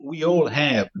we all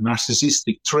have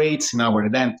narcissistic traits in our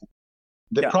identity.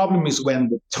 The problem is when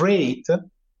the trait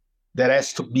that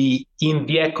has to be in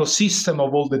the ecosystem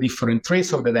of all the different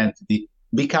traits of the identity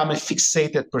become a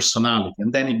fixated personality,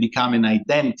 and then it become an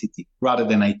identity rather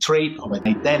than a trait of an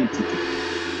identity.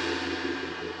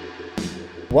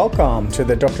 Welcome to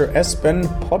the Dr. Espen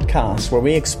podcast, where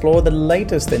we explore the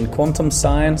latest in quantum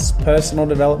science, personal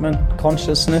development,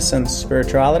 consciousness and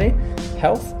spirituality,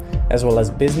 health, as well as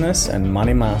business and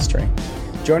money mastery.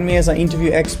 Join me as I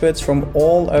interview experts from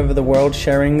all over the world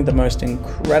sharing the most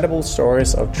incredible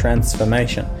stories of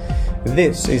transformation.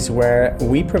 This is where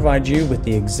we provide you with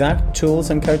the exact tools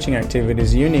and coaching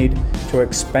activities you need to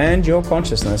expand your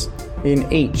consciousness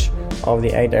in each of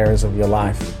the 8 areas of your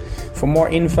life. For more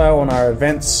info on our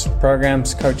events,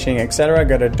 programs, coaching, etc.,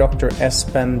 go to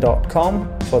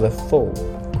drespen.com for the full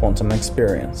quantum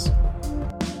experience.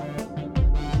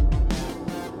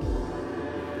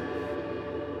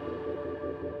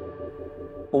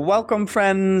 Welcome,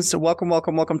 friends. Welcome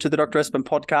to the Dr. Espen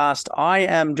podcast. I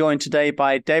am joined today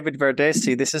by David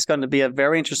Verdesi. This is going to be a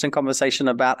very interesting conversation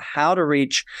about how to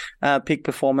reach peak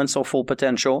performance or full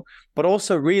potential, but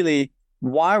also really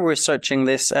why we're searching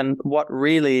this and what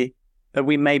really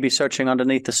we may be searching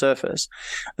underneath the surface.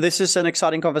 This is an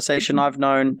exciting conversation. I've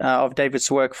known of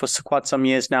David's work for quite some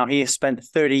years now. He has spent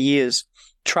 30 years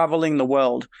traveling the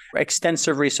world,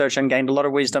 extensive research, and gained a lot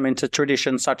of wisdom into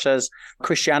traditions such as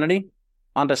Christianity,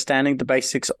 understanding the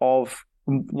basics of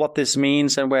what this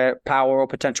means and where power or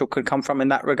potential could come from in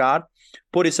that regard.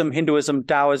 Buddhism, Hinduism,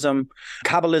 Taoism,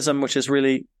 Kabbalism, which is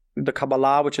really the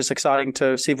Kabbalah, which is exciting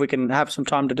to see if we can have some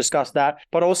time to discuss that,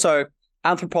 but also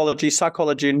anthropology,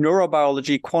 psychology,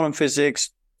 neurobiology, quantum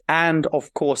physics, and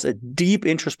of course, a deep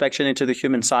introspection into the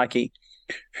human psyche.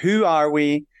 Who are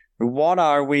we? What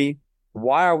are we?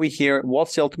 Why are we here?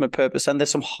 What's the ultimate purpose? And there's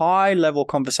some high-level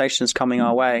conversations coming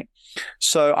our way.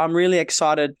 So I'm really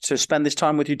excited to spend this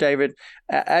time with you, David.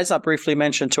 As I briefly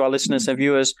mentioned to our listeners and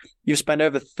viewers, you've spent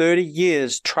over 30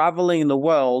 years traveling the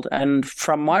world. And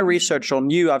from my research on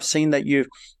you, I've seen that you've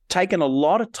taken a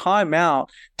lot of time out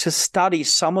to study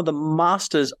some of the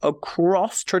masters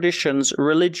across traditions,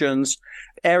 religions,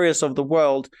 areas of the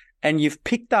world, and you've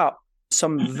picked up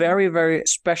some very, very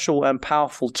special and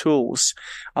powerful tools.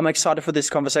 I'm excited for this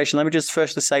conversation. Let me just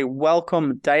firstly say,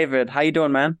 welcome, David. How you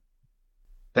doing, man?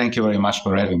 Thank you very much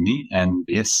for having me. And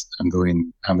yes, I'm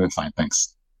doing fine.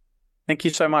 Thanks. Thank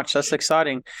you so much. That's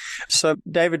exciting. So,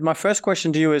 David, my first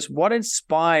question to you is, what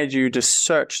inspired you to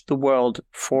search the world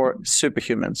for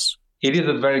superhumans? It is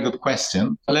a very good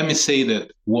question. Let me say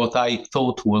that what I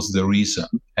thought was the reason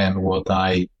and what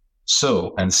I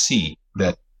saw and see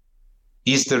that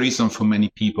is the reason for many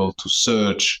people to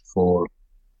search for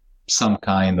some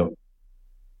kind of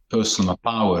personal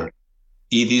power.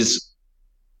 It is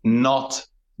not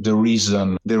the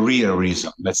reason, the real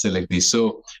reason, let's say like this.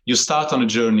 So you start on a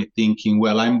journey thinking,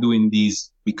 well, I'm doing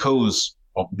this because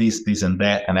of this, and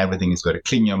that, and everything is very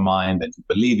clear in your mind and you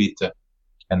believe it,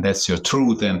 and that's your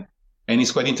truth. And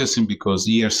it's quite interesting because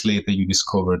years later you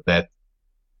discovered that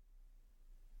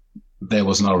that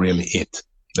was not really it.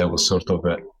 That was sort of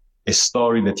a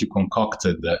story that you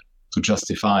concocted to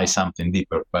justify something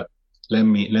deeper. But let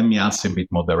me answer a bit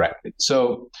more directly.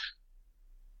 So,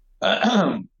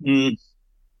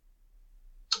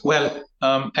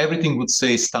 everything would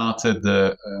say started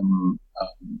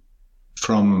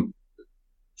from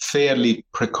fairly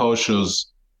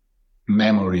precocious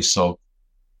memories of,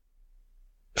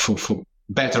 for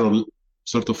better,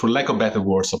 sort of for lack of better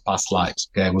words, of past lives.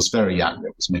 Okay, I was very young. I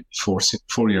was maybe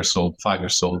 4 years old, 5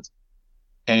 years old.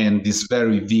 And these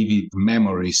very vivid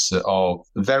memories of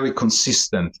very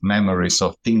consistent memories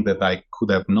of things that I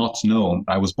could have not known.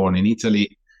 I was born in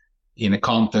Italy in a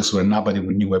context where nobody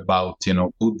knew about,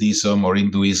 Buddhism or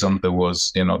Hinduism. There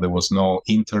was no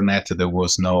internet, there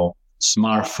was no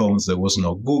smartphones, there was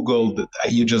no Google.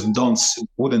 You just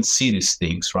wouldn't see these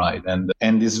things, right?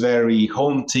 And this very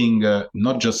haunting,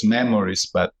 not just memories,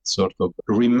 but sort of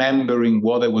remembering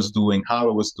what I was doing, how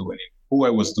I was doing it, who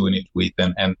I was doing it with,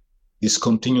 and these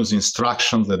continuous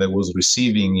instructions that I was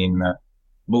receiving in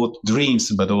both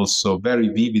dreams, but also very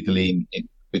vividly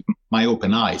with my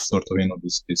open eyes, sort of,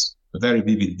 this very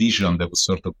vivid vision that was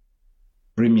sort of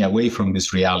bring me away from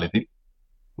this reality.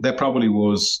 That probably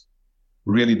was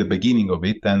really the beginning of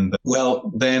it. And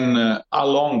then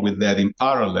along with that, in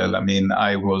parallel,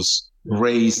 I was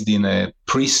raised in a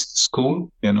priest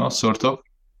school, sort of.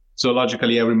 So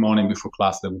logically, every morning before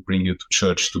class, they would bring you to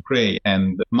church to pray.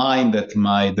 And the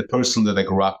person that I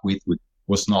grew up with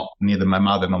was not neither my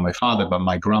mother nor my father, but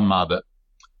my grandmother,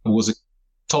 who was a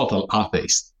total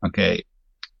atheist. Okay,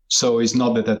 So it's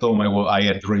not that at home I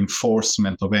had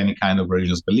reinforcement of any kind of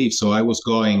religious belief. So I was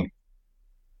going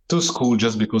to school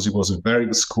just because it was a very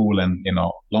good school, and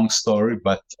long story,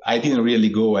 but I didn't really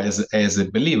go as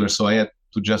a believer. So I had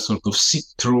to just sort of sit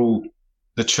through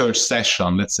the church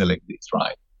session, let's say like this,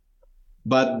 right?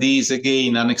 But these,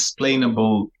 again,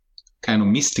 unexplainable kind of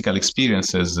mystical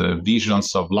experiences,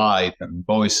 visions of light and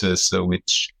voices,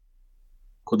 which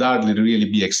could hardly really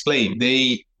be explained,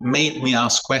 they made me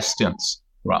ask questions,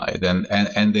 right?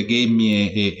 And they gave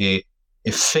me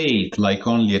a faith like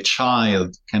only a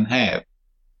child can have,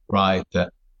 right?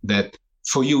 That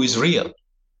for you is real.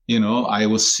 I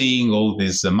was seeing all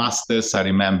these masters. I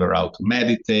remember how to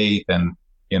meditate, and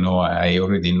I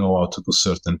already know how to do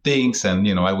certain things. And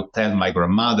I would tell my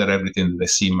grandmother everything that I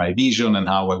see in my vision, and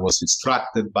how I was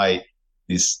instructed by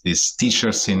these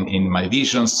teachers in my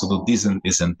visions to do this and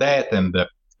this and that. And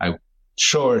I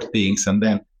show her things, and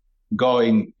then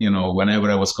going, whenever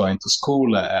I was going to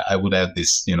school, I would have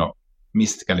this,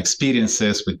 mystical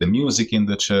experiences with the music in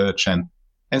the church, and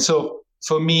so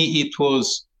for me it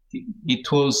was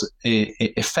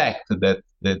a fact that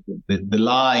the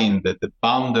line, that the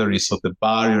boundaries of the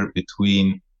barrier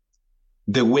between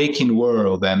the waking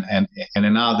world and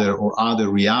another or other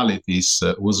realities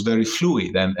was very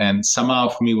fluid, and somehow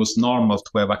for me it was normal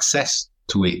to have access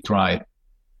to it, right?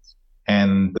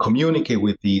 And communicate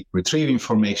with it, retrieve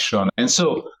information. And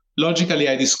so logically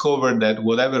I discovered that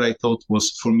whatever I thought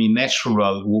was for me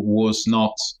natural was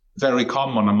not very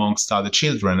common amongst other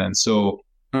children. And so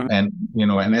and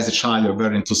as a child you're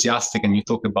very enthusiastic and you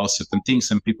talk about certain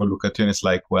things and people look at you and it's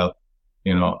like, well,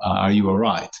 are you all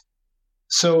right?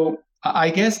 So I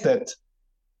guess that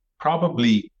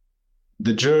probably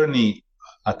the journey,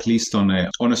 at least on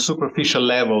a superficial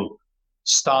level,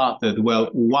 started, well,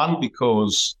 one,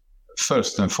 because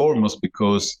first and foremost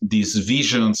because these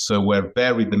visions were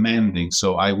very demanding.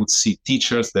 So I would see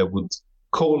teachers that would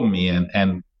call me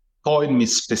and point me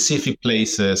specific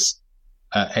places,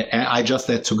 and I just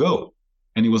had to go.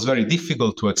 And it was very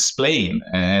difficult to explain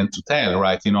and to tell,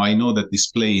 right? I know that this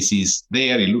place is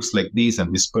there, it looks like this,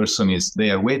 and this person is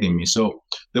there waiting me. So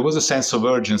there was a sense of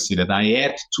urgency that I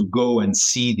had to go and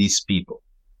see these people.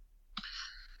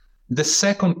 The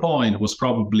second point was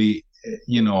probably,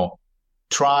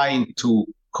 trying to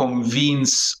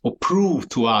convince or prove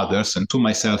to others and to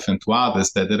myself and to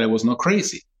others that I was not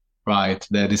crazy, right?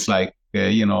 That it's like,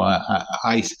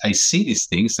 I see these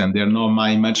things and they're not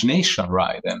my imagination,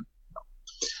 right? And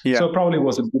so it probably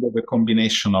was a bit of a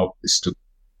combination of these two.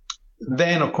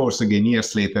 Then, of course, again,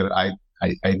 years later, I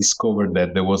discovered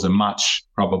that there was a much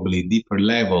probably deeper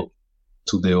level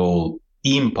to the whole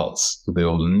impulse, to the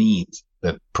whole need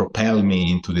that propelled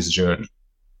me into this journey.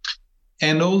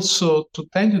 And also, to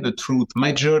tell you the truth,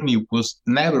 my journey was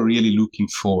never really looking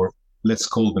for, let's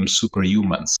call them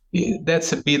superhumans.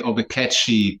 That's a bit of a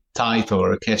catchy title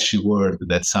or a catchy word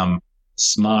that some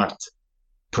smart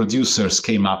producers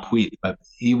came up with, but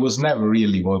it was never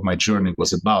really what my journey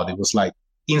was about. It was like,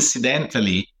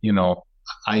 incidentally,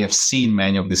 I have seen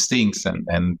many of these things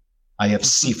and I have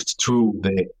sifted through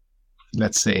the,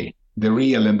 let's say, the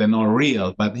real and the not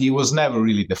real, but it was never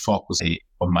really the focus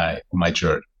of my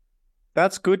journey.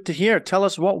 That's good to hear. Tell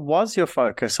us, what was your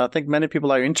focus? I think many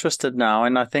people are interested now,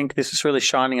 and I think this is really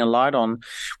shining a light on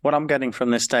what I'm getting from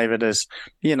this, David, is,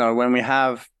 when we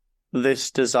have this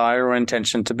desire or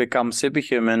intention to become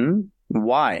superhuman,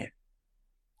 why?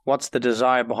 What's the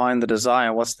desire behind the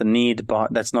desire? What's the need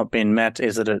that's not being met?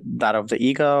 Is it that of the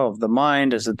ego, of the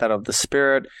mind? Is it that of the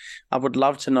spirit? I would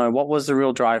love to know, what was the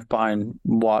real drive behind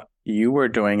what you were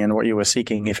doing and what you were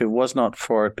seeking? If it was not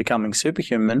for becoming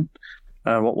superhuman,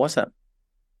 what was it?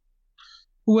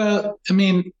 Well, I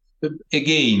mean,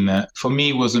 again, for me,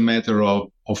 it was a matter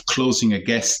of closing a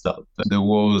gestalt. There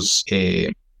was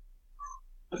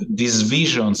these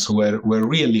visions were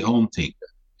really haunting,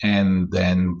 and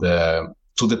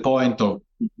to the point of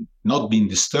not being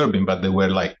disturbing, but they were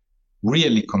like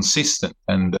really consistent.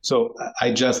 And so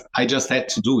I just had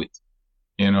to do it.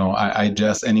 And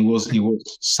it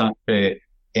was such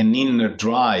an inner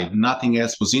drive. Nothing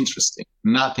else was interesting.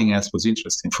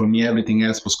 For me, everything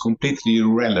else was completely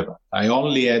irrelevant. I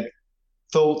only had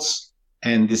thoughts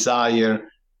and desire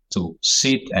to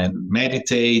sit and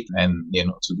meditate and,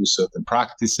 to do certain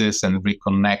practices and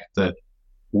reconnect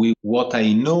with what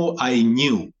I know I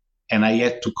knew and I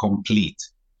had to complete,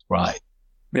 right?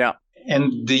 Yeah.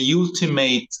 And the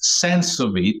ultimate sense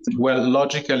of it, well,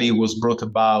 logically was brought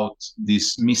about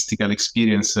these mystical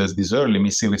experiences, these early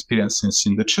mystical experiences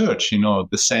in the church,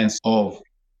 the sense of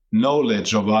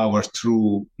knowledge of our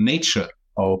true nature,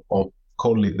 of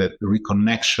call it that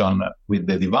reconnection with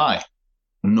the divine,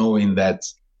 knowing that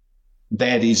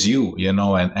that is you,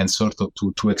 and sort of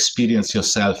to experience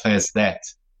yourself as that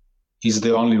is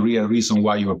the only real reason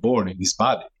why you were born in this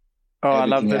body. Oh,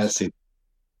 Everything I love this. else is,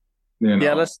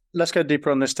 Yeah, let's go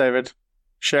deeper on this, David.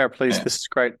 Share, please. Yeah. This is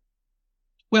great.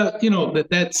 Well,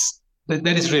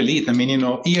 that is really it. I mean,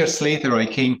 years later, I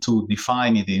came to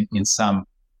define it in some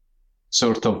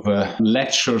sort of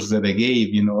lectures that I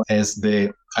gave, as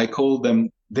I call them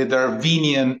the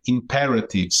Darwinian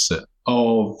imperatives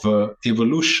of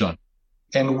evolution.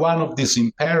 And one of these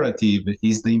imperatives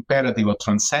is the imperative of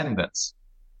transcendence.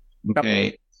 Okay.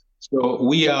 Yep. So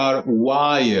we are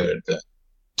wired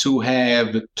to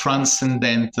have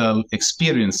transcendental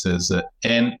experiences.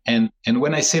 And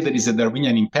when I say that it's a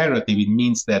Darwinian imperative, it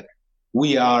means that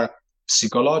we are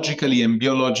psychologically and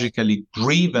biologically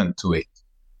driven to it.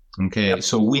 Okay. Yep.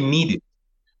 So we need it.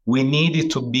 We need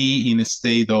it to be in a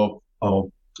state of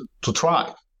to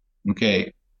thrive.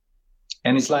 Okay.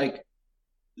 And it's like,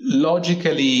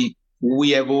 logically,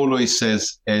 we have always,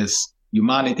 as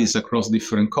humanities across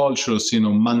different cultures,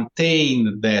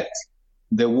 maintained that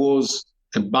there was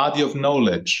a body of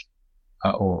knowledge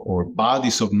or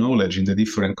bodies of knowledge in the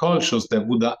different cultures that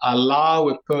would allow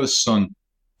a person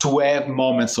to have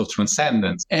moments of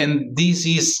transcendence. And this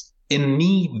is a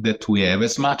need that we have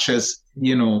as much as,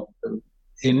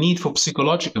 a need for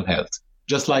psychological health,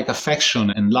 just like affection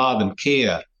and love and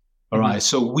care. All right.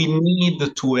 So we need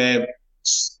to have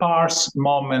sparse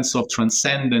moments of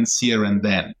transcendence here and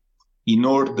then in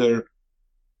order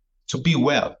to be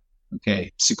well,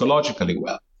 okay, psychologically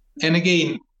well. And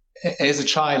again, as a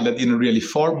child, I didn't really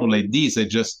formulate this. I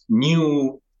just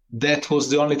knew that was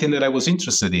the only thing that I was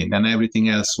interested in and everything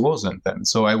else wasn't. And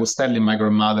so I was telling my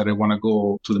grandmother I want to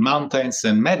go to the mountains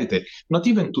and meditate, not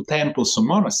even to temples or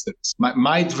monasteries.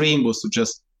 My dream was to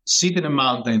just sit in the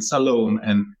mountains alone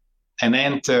and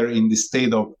enter in the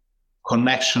state of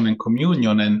connection and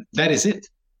communion. And that is it.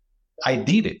 I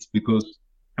did it because,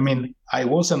 I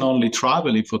wasn't only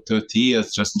traveling for 30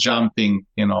 years, just jumping,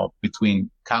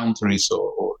 between countries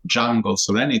or jungles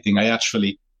or anything. I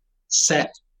actually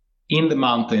sat in the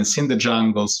mountains, in the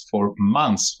jungles for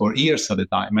months, for years at a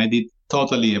time. I did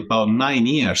totally about 9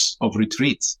 years of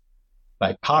retreats,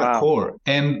 like hardcore. Wow.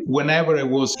 And whenever I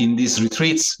was in these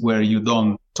retreats where you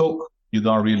don't talk, you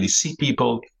don't really see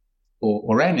people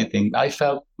or anything, I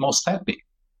felt most happy.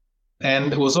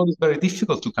 And it was always very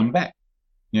difficult to come back,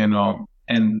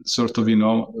 and sort of,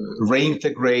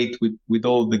 reintegrate with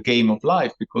all the game of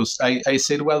life, because I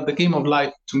said, well, the game of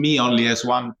life to me only has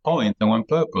one point and one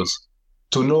purpose: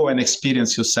 to know and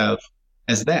experience yourself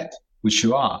as that which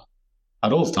you are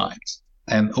at all times.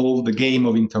 And all the game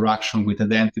of interaction with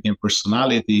identity and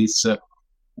personality is,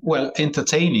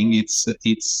 entertaining.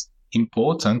 It's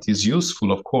important, it's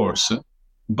useful, of course,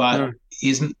 but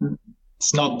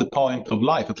it's not the point of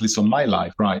life, at least of my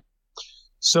life, right?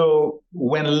 So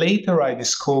when later I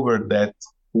discovered that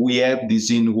we have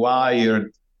this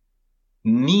inwired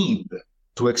need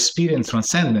to experience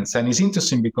transcendence, and it's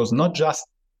interesting because not just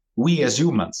we as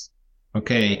humans,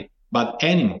 okay, but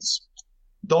animals,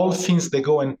 dolphins, they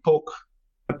go and poke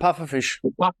a pufferfish.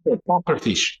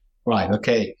 Pufferfish, right?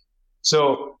 Okay,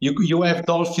 so you have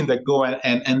dolphins that go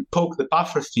and poke the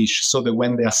pufferfish so that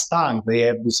when they are stung, they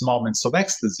have these moments of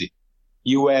ecstasy.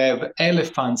 You have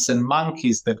elephants and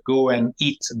monkeys that go and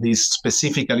eat these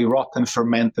specifically rotten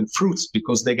fermented fruits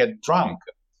because they get drunk.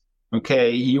 Okay,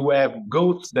 you have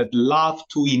goats that love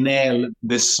to inhale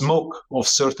the smoke of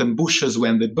certain bushes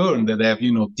when they burn that have,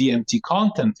 DMT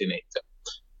content in it.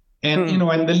 And,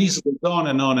 and the list goes on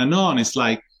and on and on. It's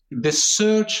like the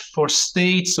search for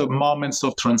states of moments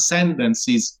of transcendence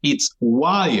it's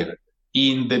wired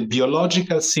in the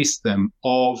biological system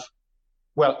of,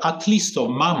 at least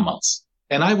of mammals.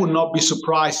 And I would not be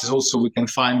surprised if also we can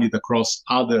find it across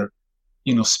other,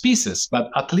 species, but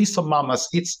at least of mammals,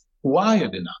 it's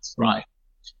wired in us, right?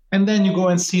 And then you go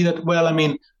and see that,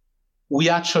 we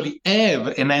actually have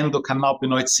an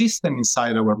endocannabinoid system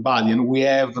inside our body, and we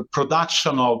have a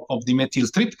production of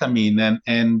dimethyltryptamine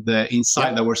and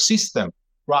inside our system,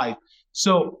 right?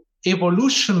 So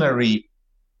evolutionary,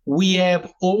 we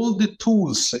have all the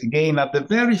tools, again, at the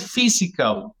very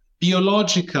physical,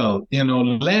 biological,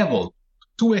 level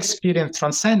to experience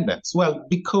transcendence. Well,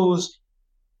 because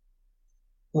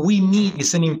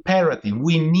it's an imperative.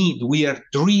 We are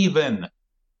driven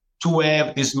to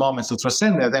have these moments of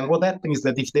transcendence. And what happens is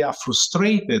that if they are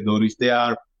frustrated or if they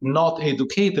are not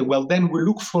educated, well, then we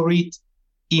look for it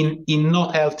in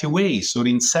not healthy ways or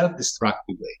in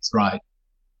self-destructive ways, right?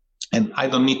 And I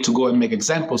don't need to go and make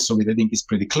examples of it. I think it's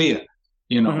pretty clear,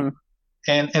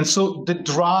 And so the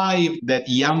drive that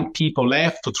young people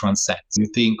have to transcend, you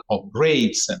think of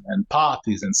raves and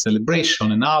parties and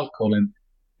celebration and alcohol and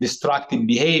destructive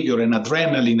behavior and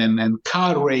adrenaline and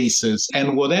car races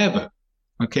and whatever,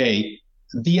 okay?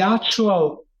 The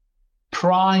actual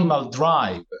primal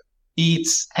drive,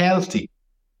 it's healthy,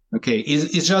 okay?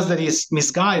 It's just that it's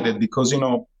misguided because,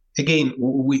 again,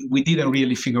 we didn't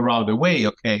really figure out a way,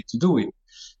 okay, to do it.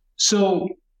 So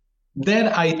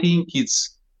that, I think,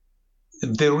 it's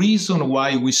the reason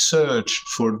why we search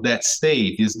for that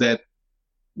state is that,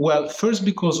 well, first,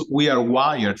 because we are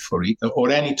wired for it,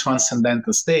 or any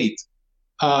transcendental state.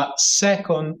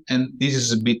 Second, and this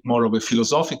is a bit more of a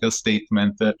philosophical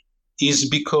statement, is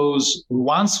because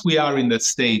once we are in that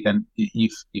state, and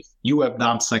if you have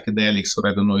done psychedelics, or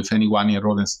I don't know if anyone in your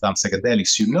audience has done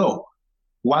psychedelics,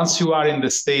 once you are in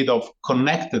the state of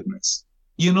connectedness,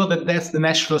 you know that that's the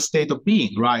natural state of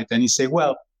being, right? And you say,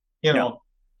 well,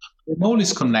 I'm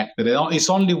always connected. It's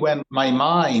only when my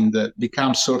mind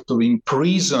becomes sort of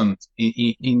imprisoned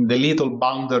in the little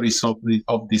boundaries of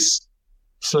this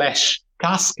flesh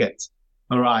casket,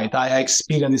 all right, I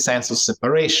experience a sense of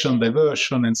separation,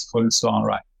 diversion, and so on,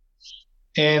 right?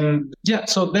 And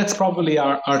so that's probably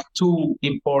our two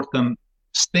important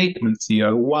statements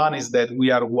here. One is that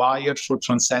we are wired for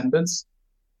transcendence.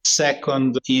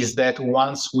 Second is that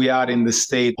once we are in the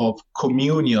state of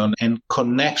communion and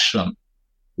connection,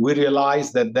 we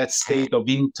realize that state of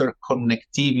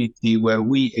interconnectivity where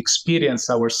we experience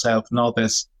ourselves not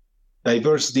as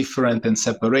diverse, different, and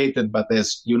separated, but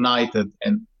as united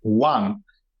and one,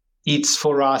 it's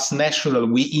for us natural.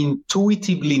 We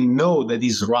intuitively know that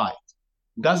is right.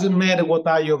 Doesn't matter what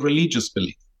are your religious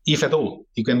beliefs, if at all.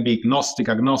 You can be agnostic,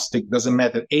 doesn't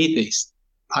matter, atheist.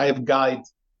 I have guided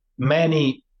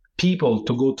many people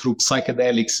to go through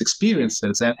psychedelics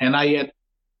experiences, and I had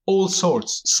all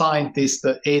sorts, scientists,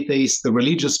 atheists,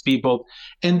 religious people,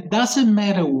 and doesn't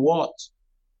matter what,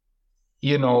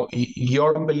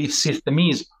 your belief system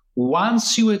is.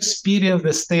 Once you experience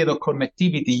the state of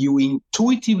connectivity, you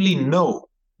intuitively know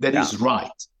that is right,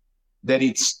 that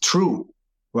it's true,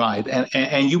 right?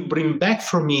 And you bring back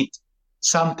from it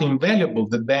something valuable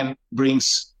that then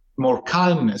brings more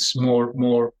calmness,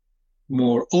 more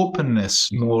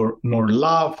openness, more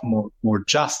love, more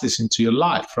justice into your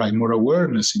life, right? More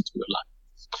awareness into your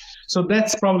life. So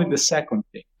that's probably the second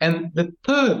thing. And the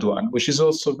third one, which is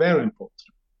also very important,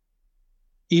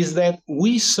 is that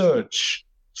we search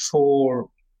for,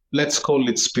 let's call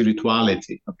it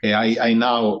spirituality. Okay, I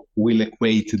now will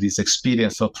equate this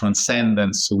experience of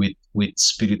transcendence with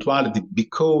spirituality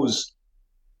because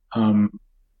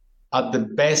at the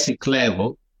basic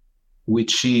level,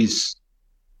 which is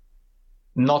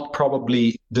not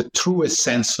probably the truest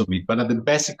sense of it, but at the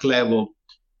basic level,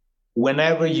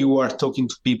 whenever you are talking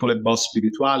to people about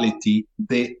spirituality,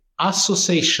 the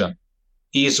association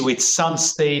is with some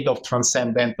state of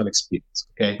transcendental experience,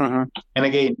 okay? And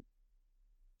again,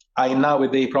 I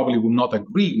nowadays probably would not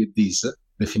agree with this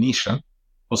definition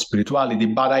of spirituality,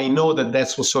 but I know that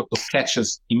that's what sort of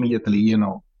catches immediately,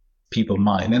 people's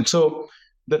mind. And so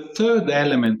the third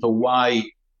element of why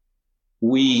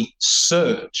we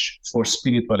search for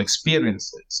spiritual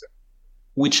experiences,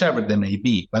 whichever they may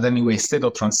be, but anyway, state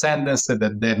of transcendence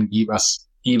that then give us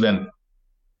even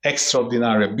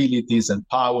extraordinary abilities and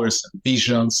powers and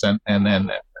visions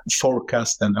and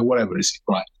forecast and whatever is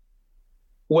right.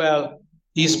 Well,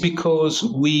 it's because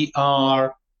we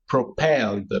are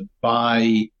propelled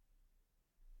by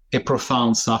a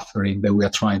profound suffering that we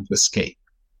are trying to escape.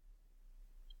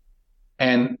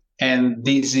 And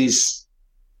this is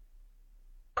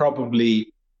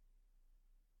probably,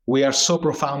 we are so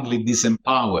profoundly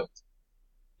disempowered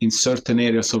in certain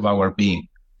areas of our being,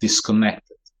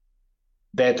 disconnected,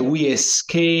 that we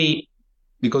escape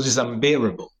because it's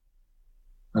unbearable.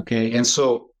 Okay, and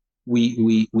so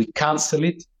we cancel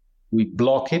it, we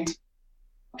block it,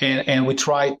 and we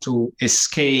try to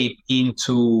escape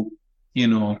into,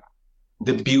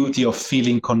 the beauty of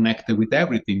feeling connected with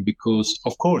everything, because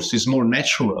of course it's more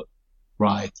natural,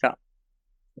 right? Yeah.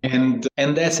 And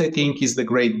that's, I think, is the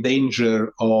great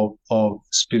danger of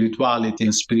spirituality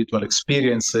and spiritual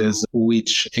experiences,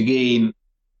 which again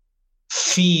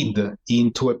feed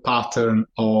into a pattern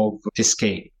of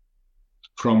escape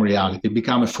from reality,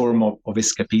 become a form of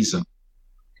escapism.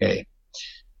 Okay.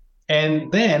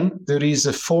 And then there is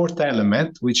a fourth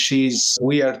element, which is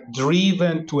we are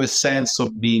driven to a sense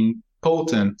of being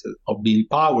potent, of being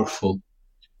powerful,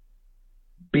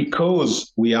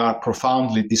 because we are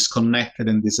profoundly disconnected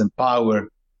and disempowered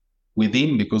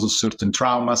within because of certain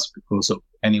traumas, because of,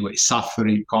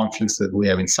 suffering, conflicts that we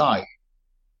have inside.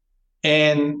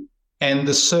 And And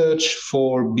the search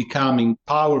for becoming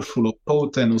powerful or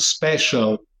potent or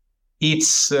special,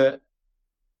 it's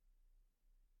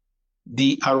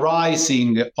the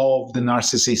arising of the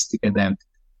narcissistic identity.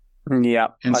 Yeah,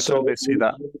 and I totally see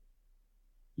that.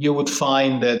 You would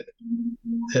find that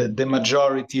the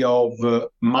majority of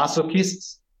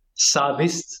masochists,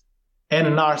 sadists, and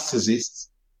narcissists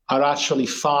are actually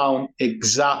found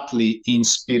exactly in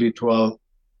spiritual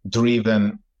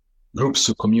driven groups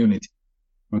of community.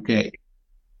 Okay.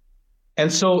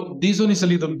 And so this one is a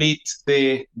little bit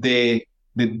the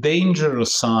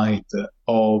dangerous side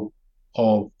of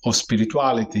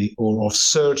spirituality, or of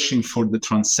searching for the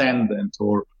transcendent,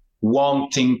 or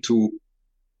wanting to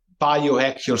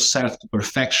biohack yourself to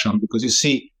perfection. Because you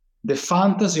see, the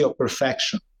fantasy of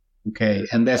perfection, okay,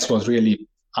 and that's what really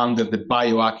under the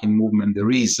biohacking movement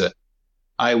there is.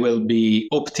 I will be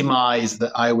optimized,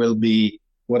 I will be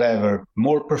whatever,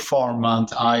 more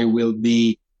performant, I will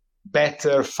be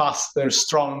better, faster,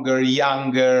 stronger,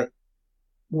 younger,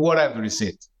 whatever is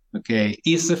it, okay,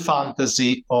 is the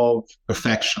fantasy of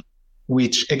perfection,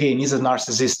 which again is a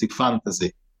narcissistic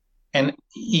fantasy. And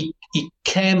it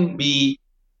can be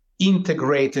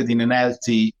integrated in an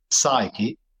healthy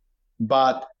psyche,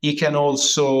 but it can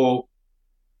also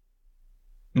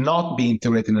not be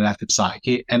integrated in an healthy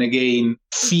psyche, and again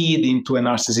feed into a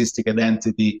narcissistic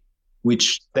identity,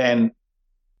 which then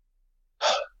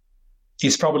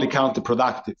is probably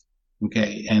counterproductive.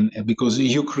 Okay, and because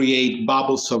you create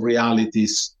bubbles of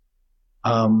realities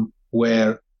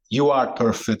where you are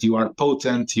perfect, you are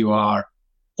potent, you are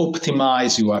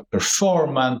optimized, you are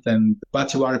performant,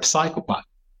 but you are a psychopath,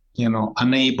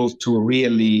 unable to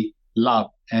really love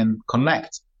and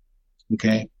connect.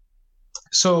 Okay,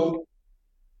 so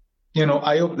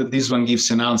I hope that this one gives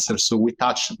an answer. So we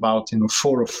touched about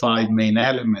 4 or 5 main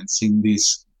elements in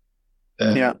this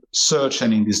search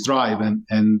and in this drive,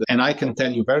 and I can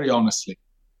tell you very honestly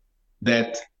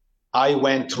that I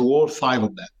went through all 5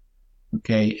 of them.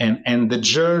 Okay, and the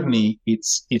journey,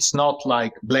 it's not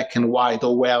like black and white.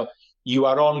 Oh well, you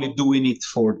are only doing it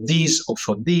for this or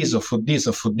for this or for this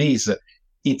or for this.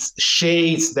 It's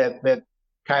shades that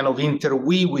kind of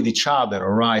interweave with each other.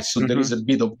 All right, so there is a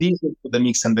bit of this into the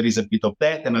mix, and there is a bit of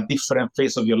that, and a different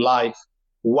phase of your life.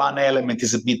 One element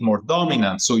is a bit more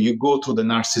dominant. So you go through the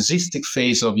narcissistic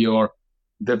phase of your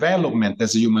development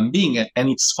as a human being, and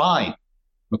it's fine.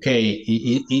 Okay,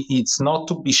 it's not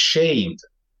to be shamed,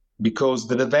 because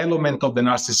the development of the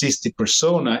narcissistic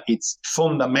persona, it's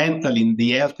fundamental in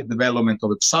the healthy development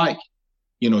of the psyche.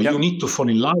 You need to fall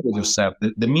in love with yourself.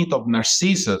 The myth of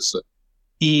Narcissus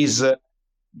is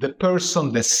the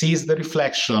person that sees the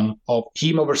reflection of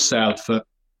him or herself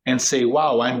and say,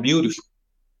 wow, I'm beautiful.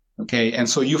 Okay, and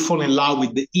so you fall in love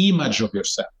with the image of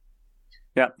yourself.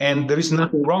 Yeah, and there is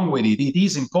nothing wrong with it. It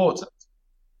is important.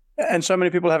 And so many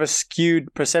people have a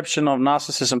skewed perception of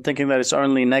narcissism, thinking that it's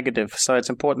only negative. So it's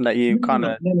important that you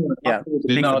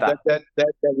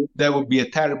that would be a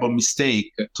terrible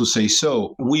mistake to say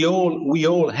so. We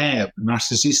all have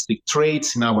narcissistic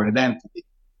traits in our identity.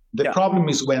 The problem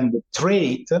is when the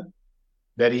trait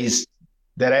that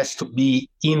has to be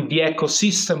in the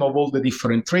ecosystem of all the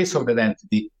different traits of the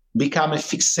identity become a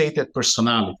fixated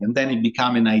personality, and then it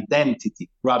become an identity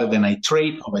rather than a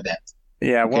trait of identity.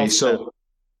 Yeah. Okay. So,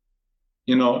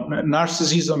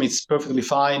 narcissism is perfectly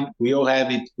fine. We all have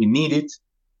it. We need it.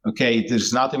 Okay.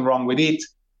 There's nothing wrong with it,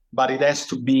 but it has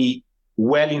to be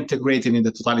well integrated in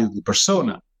the totality of the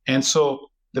persona. And so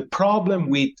the problem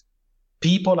with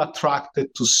people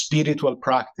attracted to spiritual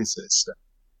practices,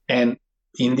 and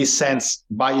in this sense,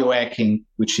 biohacking,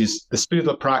 which is the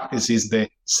spiritual practice, is the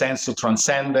sense of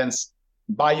transcendence.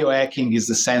 Biohacking is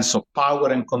the sense of power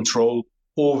and control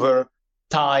over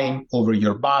time, over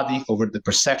your body, over the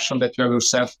perception that you have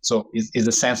yourself. So is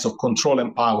a sense of control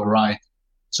and power, right?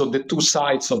 So the two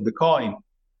sides of the coin,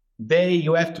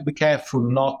 you have to be careful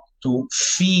not to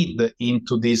feed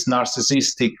into this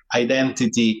narcissistic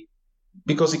identity,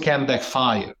 because it can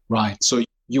backfire, right? So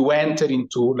you enter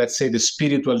into, let's say, the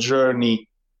spiritual journey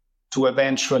to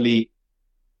eventually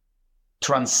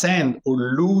transcend or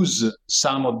lose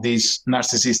some of these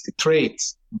narcissistic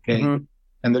traits, okay? Mm-hmm.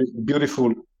 And there is a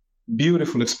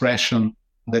beautiful expression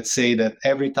that say that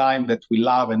every time that we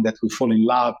love and that we fall in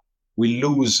love, we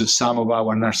lose some of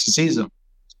our narcissism,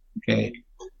 okay?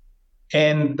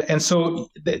 And so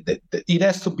it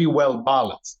has to be well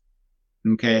balanced,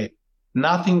 okay?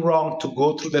 Nothing wrong to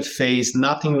go through that phase,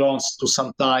 nothing wrong to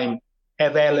sometimes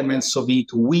have elements of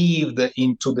it weaved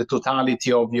into the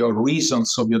totality of your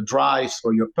reasons, of your drives,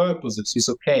 or your purposes. It's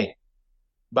okay.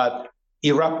 But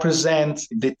it represents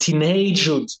the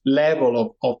teenagehood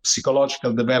level of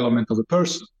psychological development of a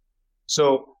person.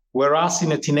 So Whereas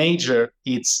in a teenager,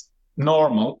 it's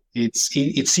normal,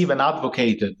 it's even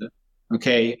advocated,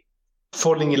 okay,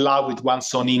 falling in love with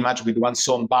one's own image, with one's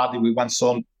own body, with one's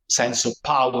own sense of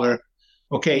power.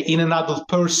 Okay, in an adult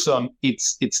person,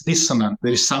 it's dissonant.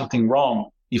 There is something wrong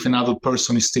if an adult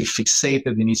person is still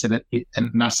fixated in his a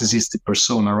narcissistic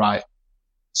persona, right?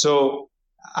 So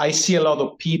I see a lot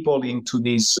of people into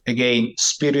this, again,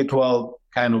 spiritual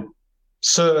kind of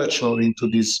search, or into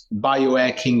this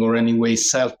biohacking, or anyway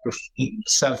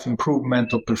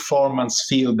self-improvement or performance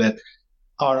field, that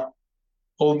are,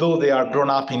 although they are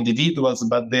grown-up individuals,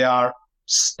 but they are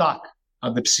stuck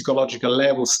at the psychological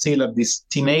level still at this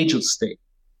teenagehood state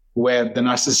where the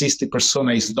narcissistic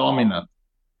persona is dominant.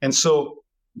 And so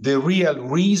the real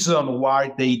reason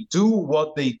why they do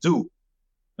what they do,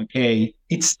 okay,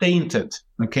 it's tainted,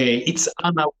 okay, it's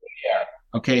unaware,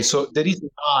 okay, so there is a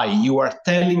lie. You are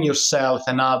telling yourself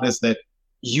and others that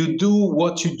you do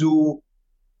what you do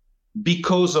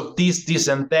because of this,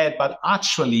 and that, but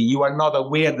actually you are not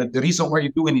aware that the reason why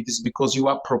you're doing it is because you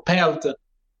are propelled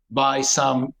by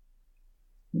some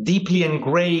deeply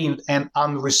ingrained and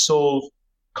unresolved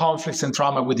conflicts and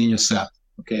trauma within yourself.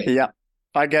 Okay. Yeah,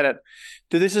 I get it.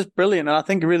 Dude, this is brilliant. And I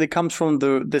think it really comes from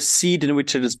the seed in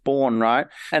which it is born, right?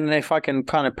 And if I can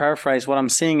kind of paraphrase, what I'm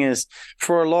seeing is,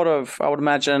 for a lot of, I would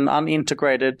imagine,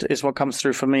 unintegrated is what comes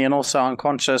through for me, and also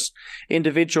unconscious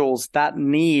individuals, that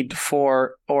need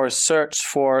for, or search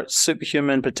for,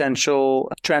 superhuman potential,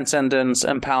 transcendence,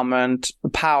 empowerment,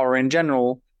 power in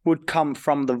general, would come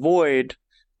from the void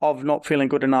of not feeling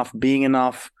good enough, being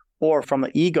enough, or from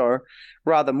the ego,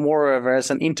 rather more of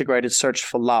as an integrated search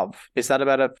for love. Is that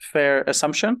about a fair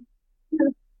assumption?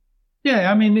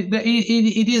 Yeah, I mean,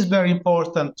 it is very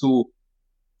important to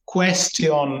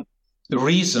question the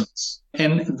reasons.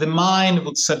 And the mind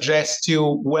would suggest to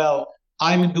you, well,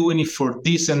 I'm doing it for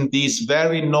this and this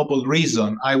very noble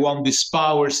reason. I want these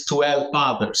powers to help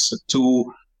others,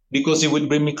 because it will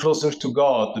bring me closer to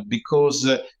God, because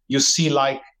you see,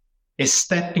 like a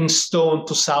stepping stone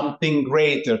to something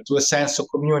greater, to a sense of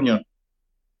communion.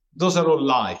 Those are all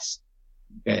lies.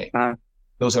 Okay,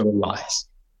 those are all lies.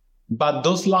 But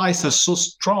those lies are so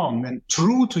strong and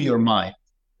true to your mind,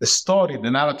 the story, the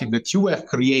narrative that you have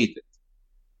created,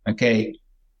 okay,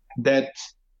 that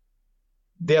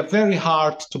they are very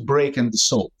hard to break and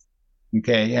dissolve.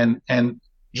 Okay, and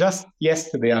just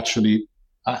yesterday, actually,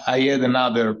 I had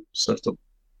another sort of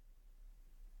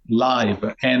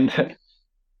live, and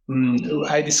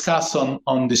I discussed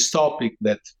on this topic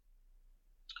that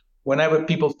whenever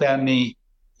people tell me,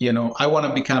 I want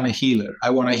to become a healer, I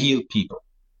want to heal people,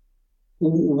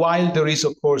 while there is,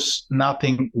 of course,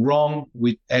 nothing wrong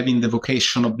with having the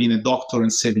vocation of being a doctor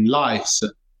and saving lives,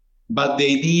 but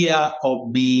the idea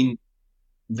of being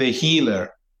the healer,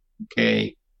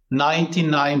 okay,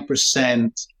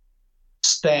 99%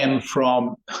 stem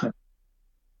from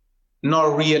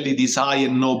not really this high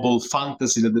and noble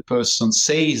fantasy that the person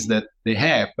says that they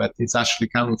have, but it's actually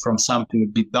coming from something a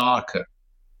bit darker,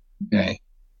 okay?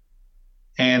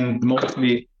 And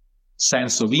mostly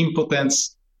sense of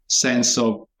impotence, sense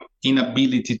of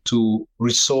inability to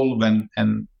resolve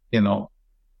and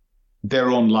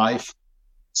their own life,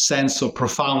 sense of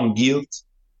profound guilt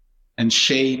and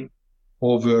shame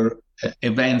over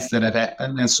events that have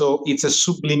happened. And so it's a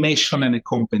sublimation and a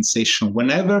compensation.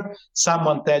 Whenever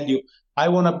someone tells you, I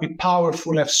want to be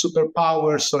powerful, have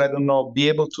superpowers, or I don't know, be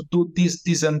able to do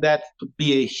this and that, to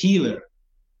be a healer,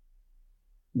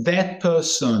 that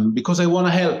person, because I want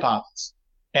to help others,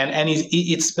 and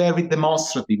it's very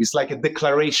demonstrative. It's like a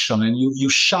declaration, and you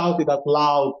shout it out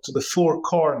loud to the four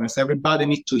corners. Everybody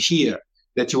needs to hear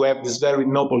that you have these very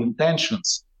noble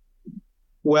intentions.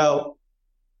 Well,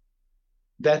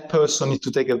 that person needs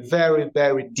to take a very,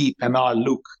 very deep and hard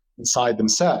look inside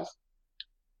themselves.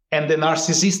 And the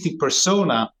narcissistic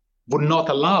persona would not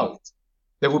allow it.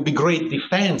 There would be great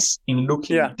defense in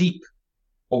looking deep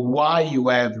of why you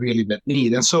have really that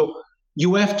need. And so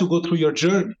you have to go through your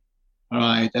journey, all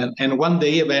right? And one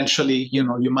day, eventually,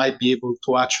 you might be able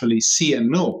to actually see and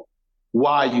know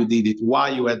why you did it, why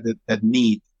you had that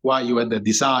need, why you had that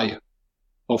desire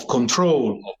of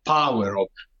control, of power, of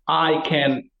I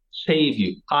can save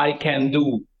you, I can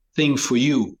do things for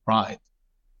you, right?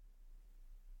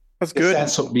 That's good.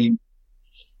 The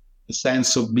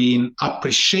sense of being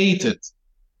appreciated,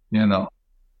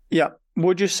 Yeah.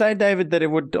 Would you say, David, that it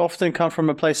would often come from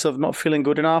a place of not feeling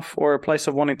good enough, or a place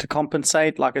of wanting to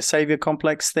compensate, like a savior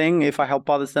complex thing? If I help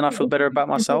others, then I feel better about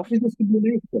myself.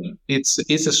 It's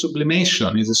a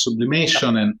sublimation. It's a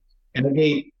sublimation, and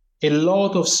again, a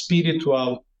lot of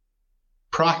spiritual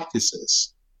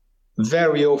practices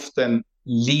very often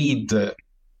lead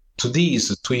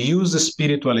this, to use the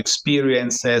spiritual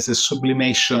experience as a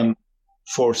sublimation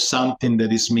for something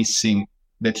that is missing,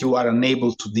 that you are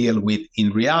unable to deal with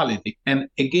in reality. And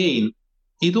again,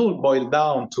 it all boils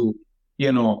down to,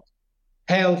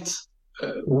 health,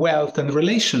 wealth, and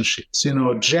relationships.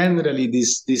 Generally,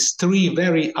 these three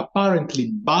very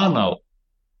apparently banal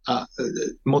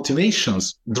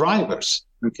motivations, drivers,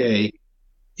 okay?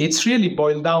 It's really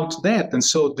boiled down to that. And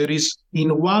so there is,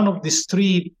 in one of these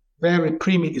three very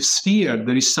primitive spheres,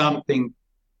 there is something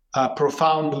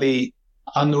profoundly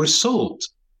unresolved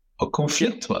or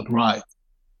conflictual, right?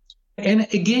 And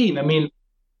again, I mean,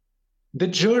 the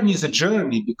journey is a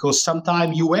journey, because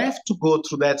sometimes you have to go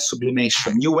through that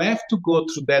sublimation. You have to go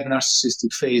through that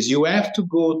narcissistic phase. You have to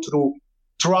go through,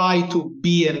 try to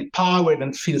be empowered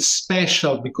and feel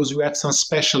special because you have some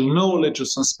special knowledge or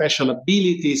some special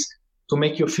abilities to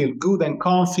make you feel good and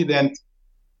confident,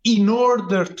 in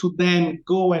order to then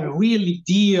go and really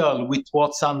deal with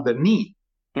what's underneath.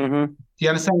 Mm-hmm. You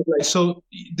understand? So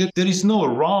there is no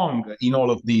wrong in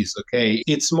all of this, okay?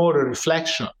 It's more a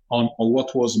reflection on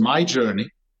what was my journey,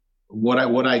 what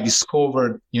I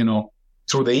discovered,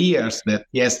 through the years, that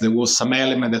yes, there was some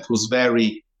element that was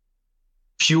very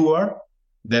pure,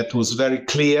 that was very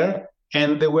clear,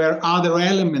 and there were other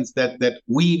elements that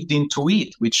weaved into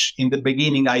it, which in the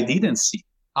beginning I didn't see.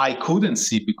 I couldn't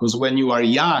see, because when you are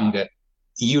young,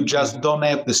 you just don't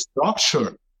have the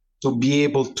structure to be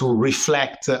able to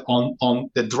reflect on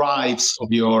the drives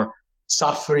of your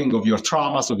suffering, of your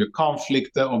traumas, of your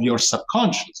conflict, of your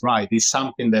subconscious, right? It's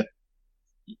something that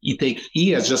it takes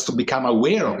years just to become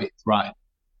aware of it, right?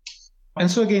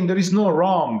 And so again, there is no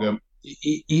wrong.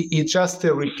 It's just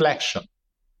a reflection,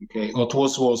 okay? What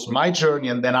was my journey,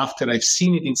 and then after I've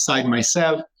seen it inside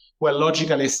myself, well,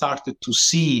 logically I started to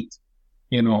see it,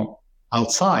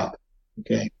 outside,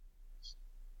 okay?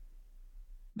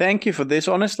 Thank you for this,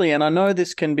 honestly. And I know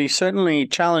this can be certainly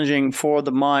challenging for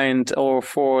the mind, or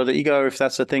for the ego, if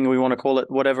that's the thing we want to call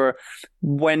it, whatever,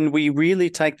 when we really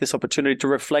take this opportunity to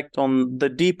reflect on the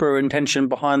deeper intention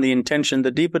behind the intention,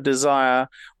 the deeper desire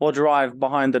or drive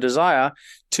behind the desire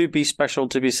to be special,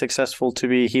 to be successful, to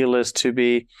be healers, to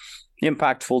be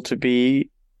impactful, to be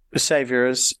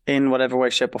saviors in whatever way,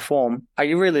 shape, or form.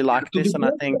 I really like this. And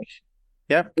I think,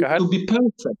 yeah, go ahead. To be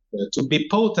perfect, to be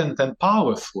potent and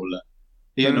powerful.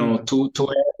 To have a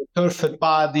perfect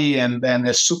body and then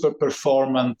a super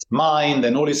performant mind,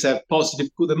 and always have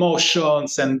positive, good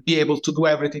emotions, and be able to do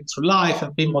everything through life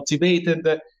and be motivated,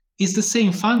 is the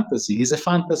same fantasy. It's a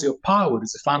fantasy of power.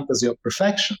 It's a fantasy of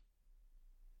perfection.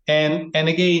 And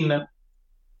again,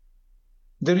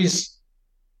 there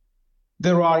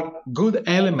are good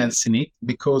elements in it,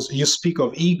 because you speak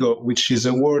of ego, which is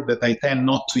a word that I tend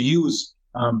not to use,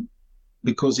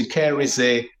 because it carries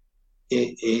a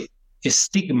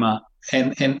stigma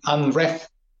and I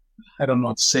don't know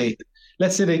how to say it.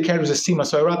 Let's say that it carries a stigma,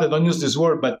 so I rather don't use this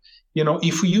word. But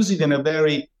if we use it in a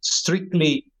very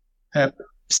strictly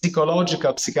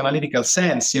psychological, psychoanalytical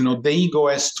sense, the ego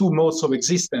has two modes of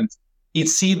existence.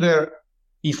 It's either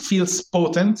it feels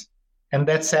potent, and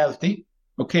that's healthy,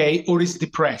 okay, or it's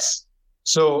depressed.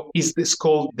 So it's this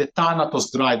called the thanatos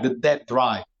drive, the death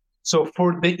drive. So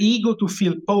for the ego to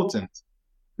feel potent,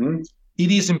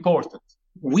 it is important.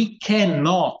 We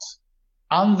cannot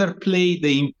underplay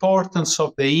the importance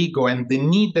of the ego and the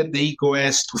need that the ego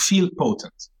has to feel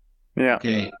potent. Yeah.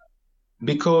 Okay.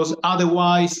 Because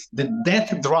otherwise the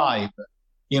death drive,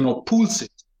 pulls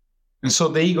it. And so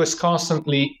the ego is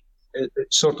constantly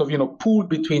pulled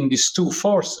between these two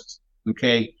forces.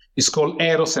 Okay. It's called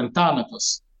eros and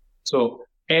thanatos. So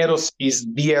eros is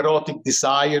the erotic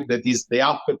desire, that is the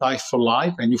appetite for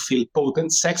life, and you feel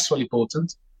potent, sexually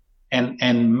potent,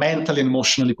 and mentally and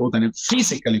emotionally potent, and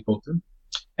physically potent.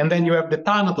 And then you have the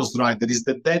thanatos drive, that is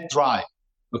the death drive,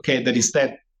 okay, that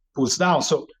instead pulls down.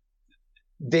 So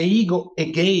the ego,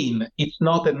 again, it's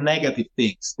not a negative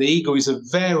thing. The ego is a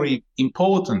very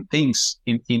important thing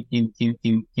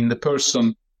in the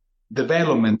person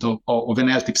development of an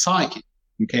healthy psyche,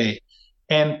 okay?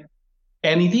 And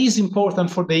it is important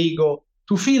for the ego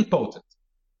to feel potent,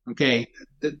 okay?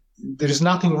 There is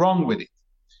nothing wrong with it.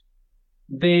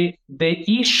 The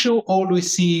issue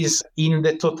always is in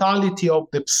the totality of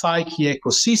the psyche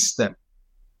ecosystem,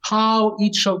 how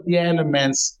each of the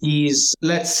elements is,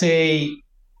 let's say,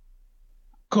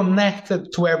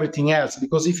 connected to everything else.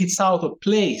 Because if it's out of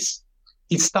place,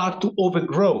 it starts to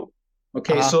overgrow.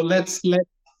 Okay, so let's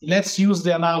use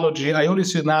the analogy. I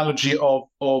always use the analogy of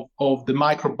the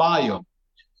microbiome.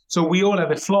 So we all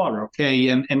have a flora, okay,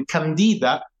 and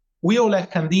candida. We all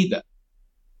have candida.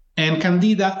 And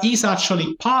candida is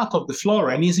actually part of the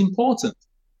flora and is important.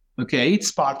 Okay, it's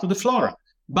part of the flora.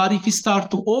 But if you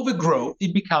start to overgrow,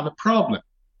 it becomes a problem.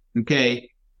 Okay.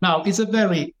 Now, it's a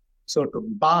very sort of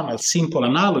banal, simple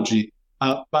analogy,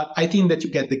 but I think that you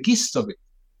get the gist of it.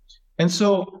 And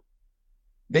so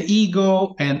the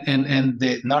ego and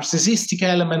the narcissistic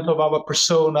element of our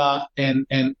persona and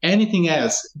anything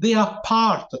else, they are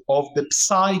part of the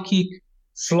psychic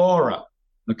flora,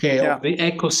 okay, of the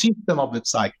ecosystem of the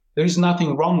psyche. There is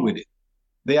nothing wrong with it.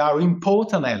 They are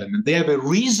important elements. They have a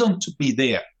reason to be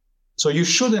there. So you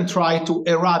shouldn't try to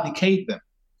eradicate them.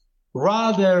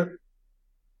 Rather,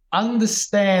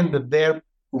 understand their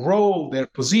role, their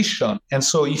position. And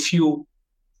so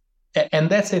and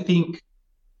that's, I think,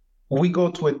 we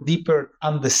go to a deeper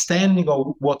understanding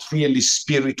of what really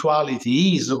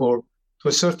spirituality is, or to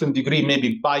a certain degree,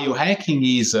 maybe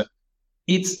biohacking is.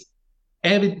 It's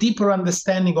have a deeper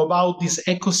understanding of how this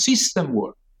ecosystem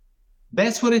works.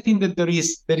 That's what I think that there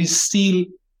is still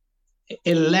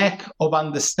a lack of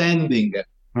understanding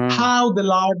how the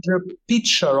larger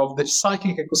picture of the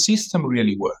psychic ecosystem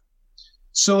really works,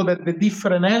 so that the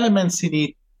different elements in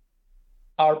it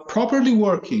are properly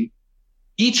working.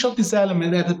 Each of these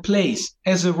elements has a place,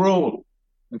 has a role,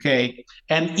 okay?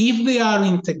 And if they are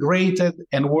integrated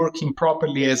and working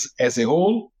properly as a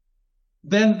whole,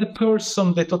 then the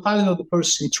totality of the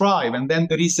person thrive, and then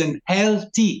there is an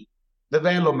healthy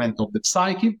development of the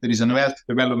psyche, there is a healthy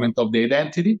development of the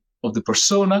identity, of the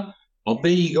persona, of the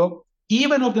ego,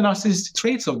 even of the narcissistic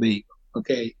traits of the ego,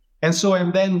 okay? And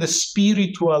then the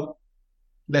spiritual,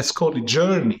 let's call it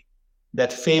journey,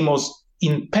 that famous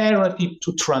imperative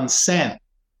to transcend,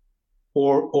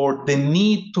 or the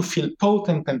need to feel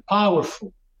potent and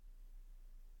powerful,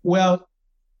 well,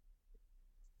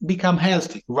 become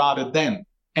healthy rather than.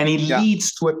 And it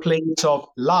leads to a place of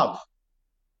love,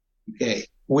 okay,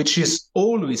 which is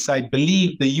always, I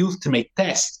believe, the ultimate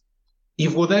test.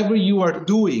 If whatever you are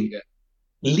doing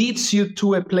leads you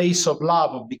to a place of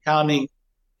love, of becoming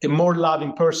a more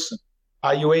loving person,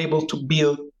 are you able to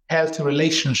build healthy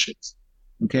relationships,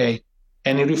 okay?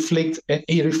 And it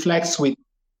reflects with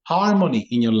harmony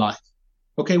in your life.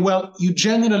 Okay, well, you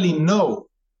generally know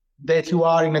that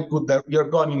you're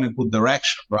going in a good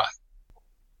direction, right?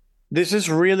 This is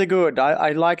really good.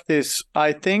 I like this.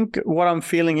 I think what I'm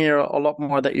feeling here a lot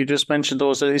more that you just mentioned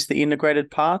also is the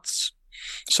integrated parts.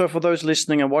 So for those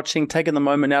listening and watching, taking the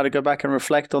moment now to go back and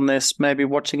reflect on this, maybe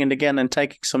watching it again and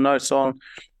taking some notes on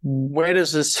where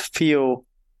does this feel,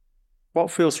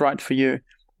 what feels right for you?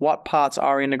 What parts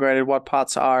are integrated? What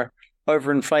parts are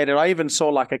overinflated? I even saw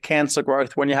like a cancer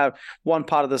growth when you have one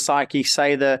part of the psyche,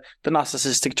 say the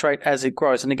narcissistic trait, as it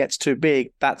grows and it gets too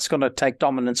big, that's going to take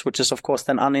dominance, which is of course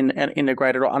then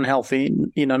unintegrated or unhealthy,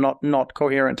 not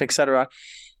coherent, etc.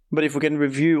 But if we can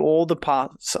review all the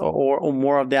parts or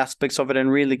more of the aspects of it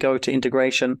and really go to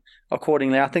integration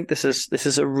accordingly, I think this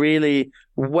is a really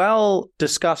well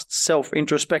discussed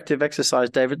self-introspective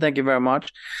exercise, David. Thank you very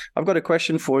much. I've got a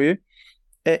question for you.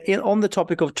 On the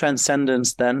topic of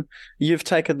transcendence, then, you've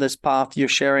taken this path, you're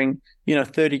sharing,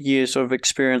 30 years of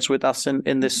experience with us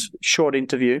in this short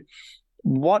interview.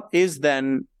 What is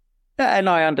then, and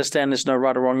I understand there's no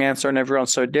right or wrong answer and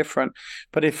everyone's so different,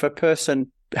 but if a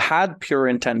person had pure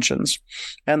intentions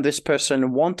and this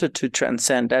person wanted to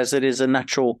transcend, as it is a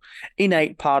natural,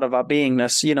 innate part of our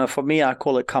beingness, for me, I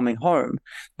call it coming home,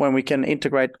 when we can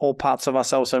integrate all parts of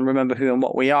ourselves and remember who and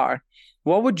what we are.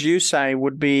 What would you say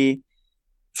would be,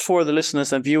 for the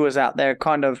listeners and viewers out there,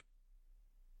 kind of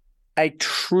a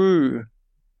true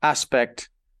aspect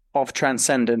of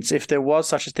transcendence, if there was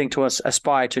such a thing to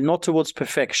aspire to, not towards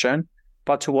perfection,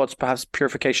 but towards perhaps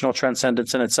purification or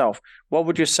transcendence in itself? What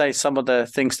would you say some of the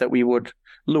things that we would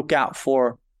look out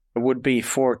for would be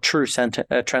for true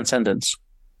transcendence?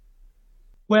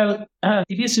 Well,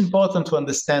 it is important to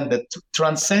understand that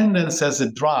transcendence as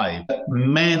a drive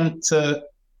meant to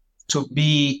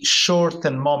be short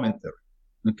and momentary.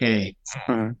 Okay,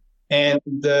 and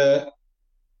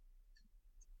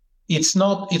it's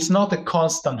not a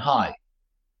constant high.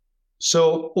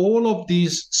 So all of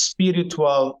these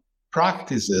spiritual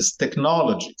practices,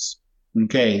 technologies,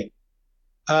 okay,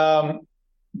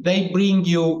 they bring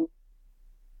you,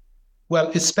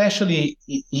 well, especially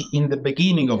in the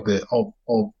beginning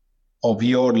of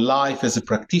your life as a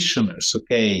practitioner.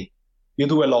 Okay, you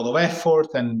do a lot of effort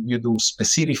and you do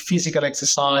specific physical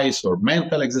exercise or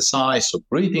mental exercise or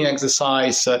breathing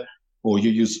exercise, or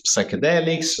you use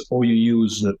psychedelics, or you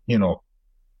use,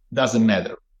 doesn't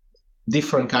matter,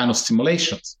 different kind of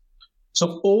stimulations.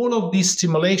 So all of these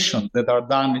stimulations that are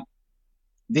done,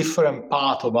 different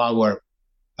part of our,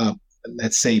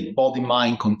 let's say,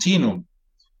 body-mind continuum,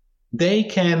 they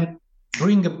can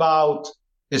bring about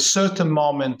a certain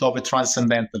moment of a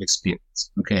transcendental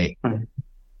experience, okay? Mm-hmm.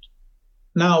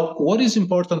 Now, what is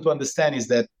important to understand is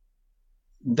that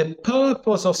the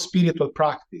purpose of spiritual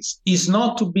practice is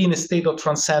not to be in a state of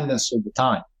transcendence all the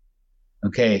time.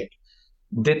 Okay?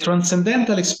 The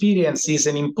transcendental experience is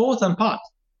an important part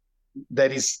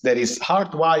that is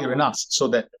hardwired in us, so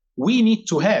that we need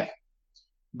to have.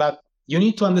 But you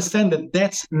need to understand that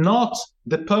that's not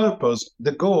the purpose,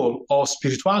 the goal of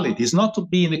spirituality. Is not to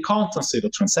be in a constant state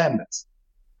of transcendence.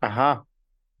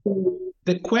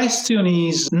 The question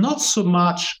is not so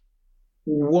much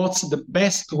what's the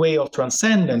best way of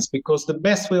transcendence, because the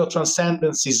best way of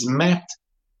transcendence is mapped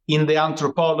in the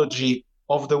anthropology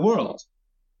of the world,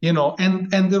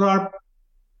 and there are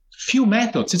few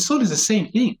methods. It's always the same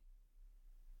thing.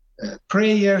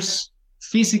 Prayers,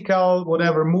 physical,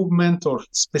 whatever movement or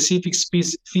specific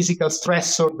physical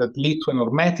stressor that lead to an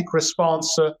hormetic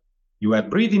response. You have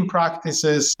breathing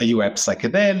practices, you have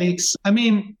psychedelics.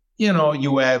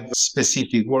 You have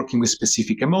specific working with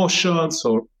specific emotions,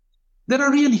 or there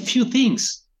are really few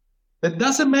things. That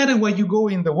doesn't matter where you go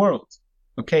in the world.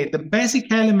 Okay, the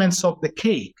basic elements of the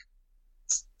cake,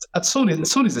 it's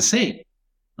always the same,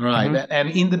 right? Mm-hmm. And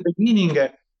in the beginning,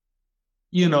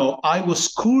 I was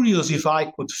curious if I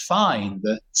could find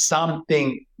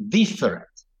something different.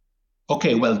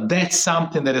 Okay, well, that's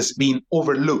something that has been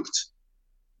overlooked.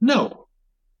 No,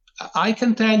 I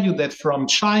can tell you that from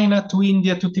China to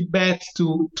India to Tibet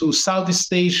to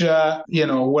Southeast Asia,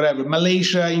 whatever,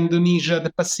 Malaysia, Indonesia,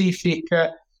 the Pacific,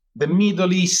 the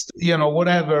Middle East,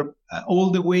 whatever,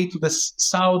 all the way to the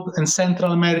South and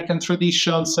Central American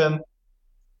traditions, and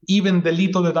even the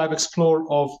little that I've explored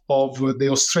of the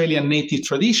Australian native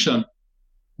tradition,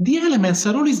 the elements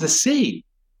are always the same,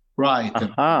 right?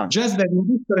 Uh-huh. Just that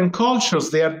in different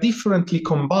cultures, they are differently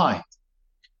combined.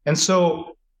 And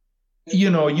so,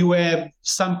 you have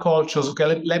some cultures,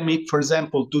 okay, let me, for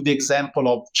example, do the example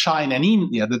of China and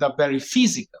India that are very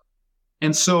physical.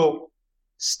 And so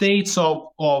states of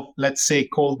let's say,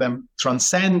 call them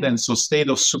transcendence, or state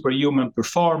of superhuman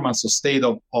performance, or state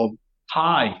of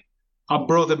high, are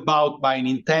brought about by an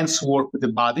intense work with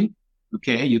the body.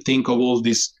 Okay, you think of all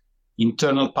this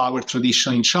internal power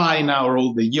tradition in China, or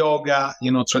all the yoga,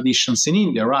 traditions in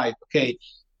India, right? Okay.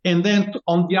 And then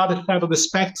on the other side of the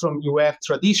spectrum, you have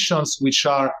traditions which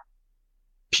are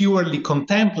purely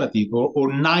contemplative,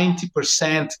 or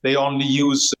 90% they only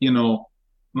use,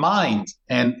 mind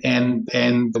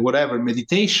and whatever,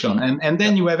 meditation. And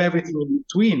then you have everything in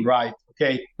between, right?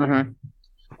 Okay. Mm-hmm.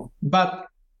 But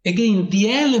again,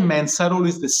 the elements are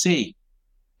always the same.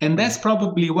 And that's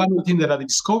probably one of the things that I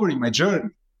discovered in my journey,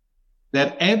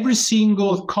 that every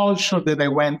single culture that I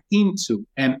went into,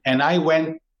 and I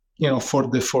went, for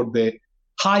the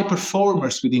high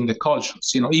performers within the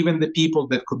cultures, even the people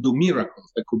that could do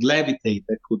miracles, that could levitate,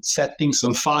 that could set things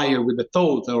on fire with the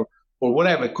thought, or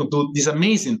whatever, could do these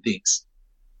amazing things.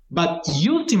 But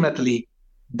ultimately,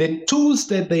 the tools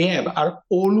that they have are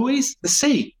always the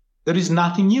same. There is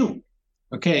nothing new.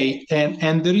 Okay,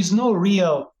 and there is no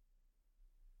real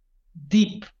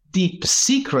deep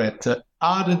secret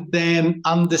other than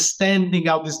understanding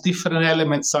how these different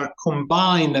elements are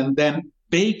combined and then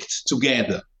baked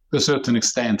together to a certain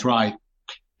extent, right?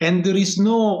 And there is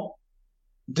no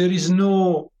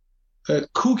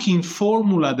cooking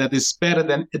formula that is better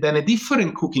than a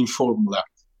different cooking formula.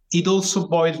 It also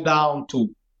boils down to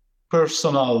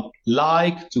personal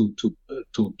to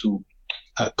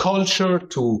culture,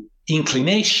 to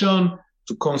inclination,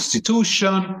 to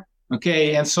constitution.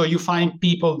 Okay, and so you find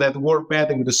people that work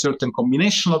better with a certain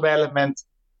combination of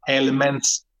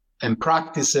elements and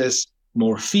practices,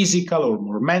 more physical or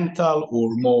more mental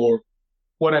or more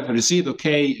whatever is it,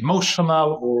 okay,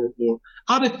 emotional, or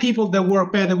other people that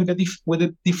work better with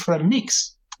a different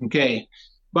mix. Okay,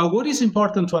 but what is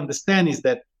important to understand is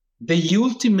that the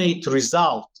ultimate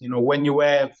result, when you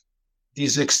have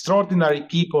these extraordinary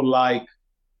people like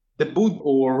the Buddha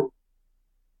or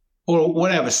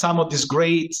whatever, some of these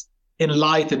great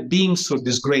enlightened beings or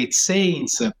these great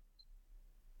saints,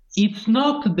 it's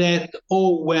not that,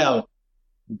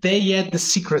 they had the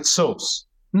secret sauce.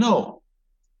 No,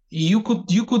 you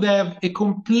could have a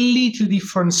completely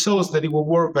different sauce that it will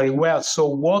work very well. So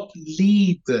what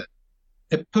lead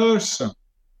a person,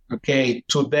 okay,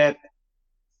 to that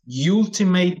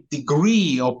ultimate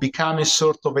degree of becoming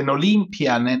sort of an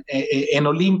Olympian and an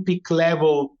Olympic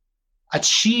level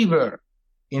achiever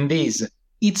in this?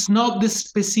 It's not the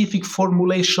specific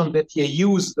formulation that he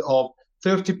used of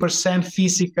 30%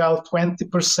 physical,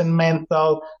 20%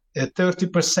 mental,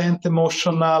 30%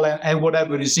 emotional, and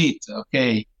whatever is it,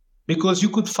 okay? Because you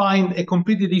could find a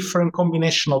completely different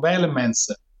combination of elements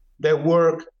that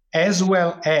work as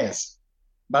well as,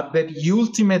 but that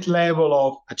ultimate level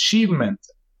of achievement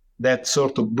that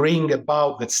sort of bring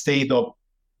about that state of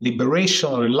liberation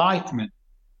or enlightenment,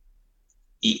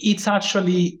 it's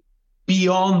actually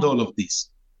beyond all of this.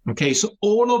 Okay, so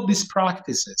all of these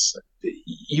practices,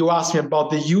 you asked me about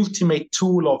the ultimate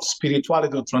tool of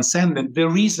spirituality or transcendence.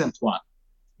 There isn't one.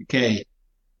 Okay,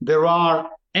 there are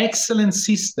excellent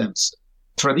systems,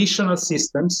 traditional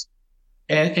systems,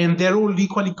 and they're all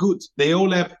equally good. They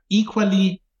all have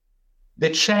equally the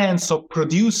chance of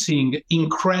producing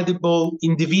incredible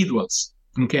individuals.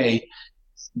 Okay,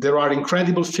 there are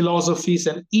incredible philosophies,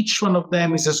 and each one of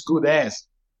them is as good as.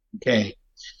 Okay.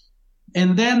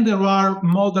 And then there are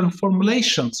modern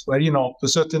formulations where, to a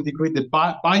certain degree, the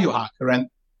biohacker, and,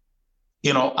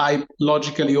 I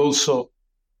logically also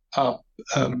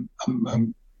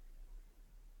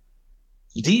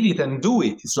did it and do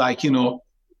it. It's like,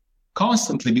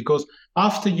 constantly, because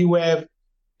after you have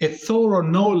a thorough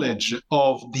knowledge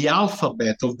of the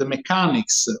alphabet, of the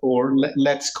mechanics, or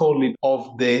let's call it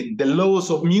of the laws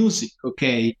of music,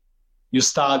 okay, you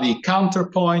study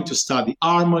counterpoint, you study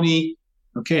harmony,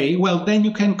 okay, well, then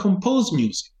you can compose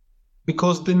music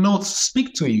because the notes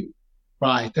speak to you,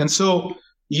 right? And so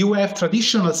you have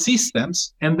traditional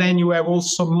systems, and then you have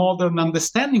also modern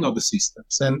understanding of the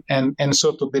systems. And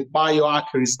sort of the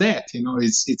biohacker is that,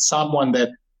 it's someone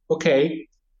that, okay,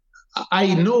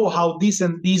 I know how this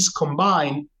and this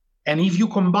combine, and if you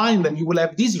combine them, you will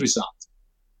have this result.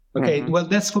 Okay, well,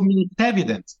 that's for me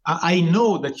evident. I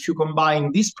know that if you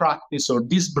combine this practice or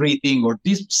this breathing or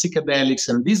these psychedelics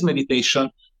and this meditation,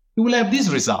 you will have this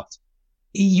result.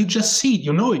 You just see it,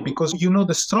 you know it, because you know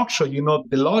the structure, you know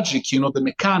the logic, you know the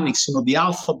mechanics, you know the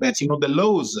alphabet, you know the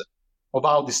laws of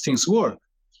how these things work.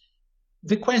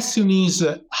 The question is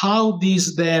how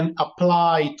these then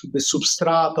apply to the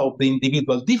substrata of the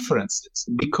individual differences,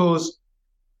 because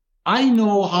I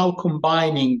know how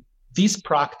combining this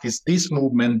practice, this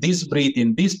movement, this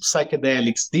breathing, these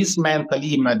psychedelics, this mental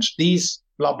image, this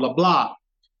blah, blah, blah,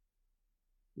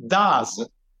 does,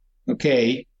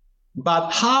 okay? But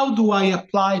how do I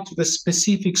apply to the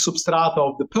specific substrata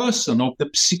of the person, of the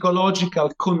psychological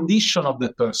condition of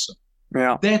the person?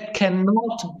 Yeah. That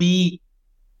cannot be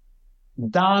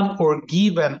done or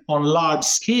given on large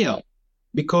scale,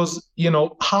 because,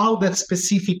 how that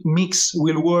specific mix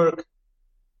will work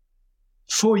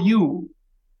for you.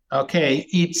 Okay,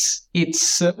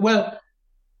 it's well,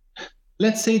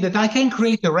 let's say that I can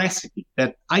create a recipe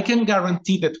that I can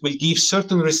guarantee that will give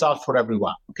certain result for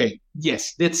everyone. Okay,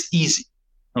 yes, that's easy.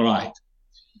 All right.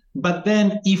 But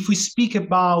then if we speak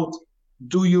about,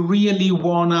 do you really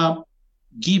want to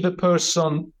give a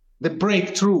person the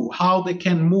breakthrough, how they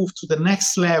can move to the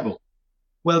next level?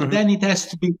 Well, then it has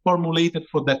to be formulated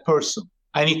for that person.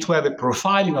 I need to have a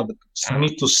profiling of the person. I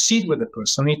need to sit with the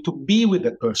person. I need to be with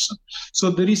the person. So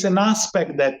there is an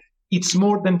aspect that it's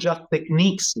more than just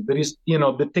techniques. There is,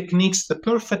 the techniques, the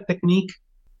perfect technique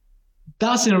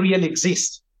doesn't really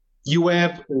exist. You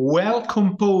have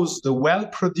well-composed,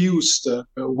 well-produced,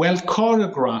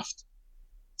 well-choreographed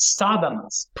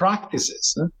sadhanas,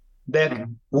 practices that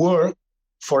work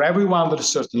for everyone at a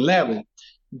certain level.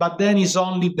 But then it's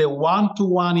only the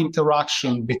one-to-one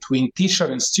interaction between teacher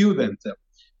and student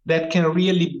that can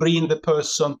really bring the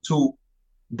person to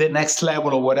the next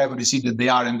level or whatever it is that they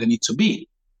are and they need to be.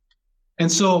 And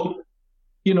so,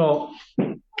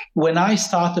 when I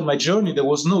started my journey, there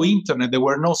was no internet, there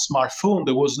were no smartphone,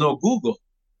 there was no Google.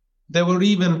 There were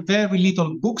even very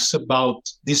little books about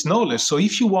this knowledge. So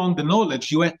if you want the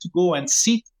knowledge, you had to go and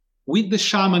sit with the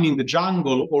shaman in the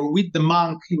jungle, or with the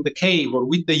monk in the cave, or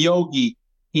with the yogi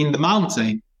in the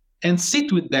mountain, and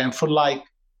sit with them for like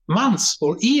months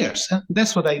or years. And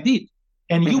that's what I did.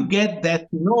 And you get that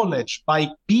knowledge by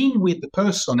being with the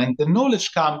person, and the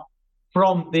knowledge comes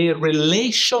from the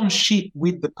relationship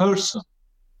with the person.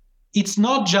 It's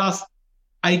not just,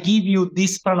 I give you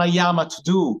this pranayama to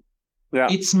do. Yeah.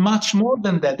 It's much more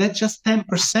than that. That's just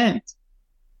 10%.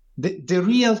 The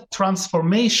real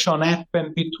transformation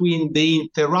happened between the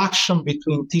interaction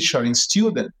between teacher and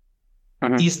student.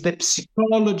 Is the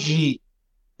psychology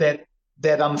that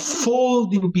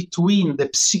unfolds in between, the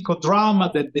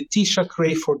psychodrama that the teacher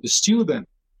creates for the student,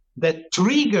 that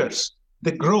triggers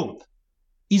the growth,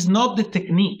 is not the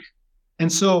technique.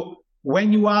 And so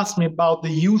when you ask me about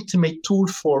the ultimate tool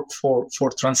for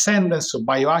transcendence or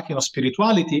biohacking or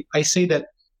spirituality, I say that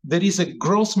there is a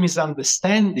gross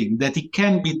misunderstanding that it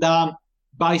can be done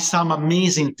by some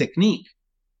amazing technique.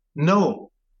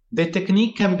 No, the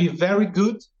technique can be very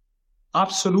good.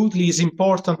 Absolutely is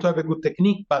important to have a good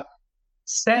technique, but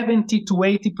 70 to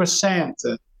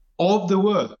 80% of the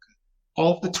work,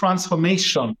 of the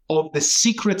transformation, of the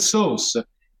secret sauce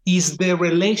is the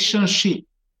relationship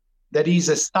that is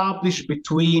established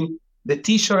between the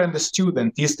teacher and the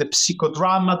student, is the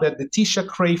psychodrama that the teacher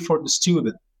creates for the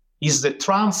student, is the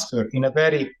transfer in a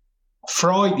very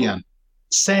Freudian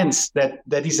sense that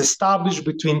is established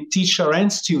between teacher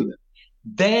and student.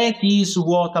 That is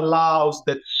what allows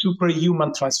that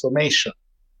superhuman transformation.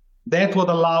 That would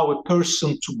allow a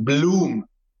person to bloom,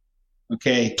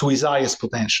 okay, to his highest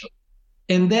potential.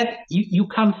 And that you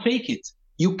can't fake it.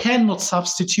 You cannot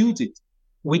substitute it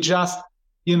with just,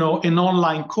 an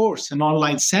online course, an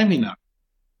online seminar.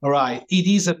 All right. It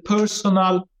is a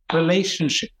personal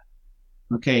relationship,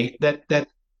 okay, that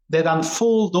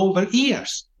unfold over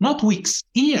years, not weeks,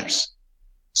 years.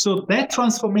 So that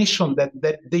transformation, that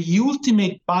the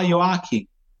ultimate biohacking,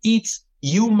 it's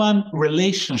human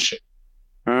relationship.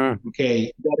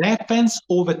 Okay, that happens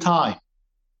over time.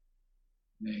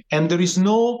 And there is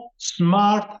no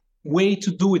smart way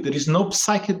to do it. There is no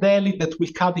psychedelic that will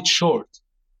cut it short.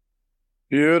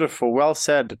 Beautiful. Well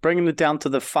said. Bringing it down to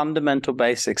the fundamental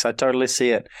basics. I totally see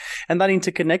it. And that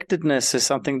interconnectedness is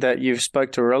something that you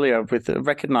spoke to earlier, with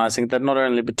recognizing that not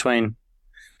only between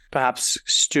perhaps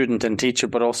student and teacher,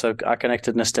 but also our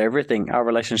connectedness to everything, our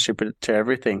relationship to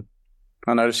everything.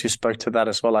 I noticed you spoke to that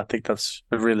as well. I think that's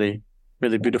a really,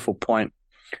 really beautiful point.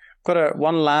 Got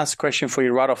one last question for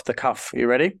you right off the cuff. Are you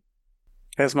ready?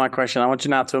 Here's my question. I want you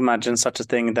now to imagine such a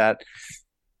thing that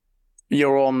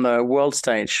you're on the world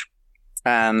stage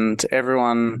and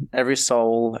everyone, every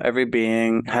soul, every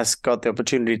being has got the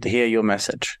opportunity to hear your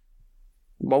message.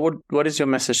 What is your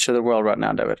message to the world right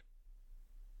now, David?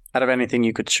 Out of anything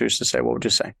you could choose to say, what would you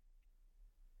say?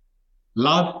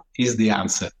 Love is the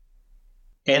answer.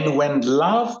 And when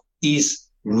love is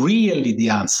really the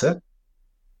answer,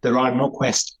 there are no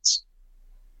questions.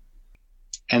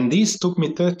 And this took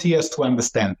me 30 years to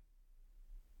understand.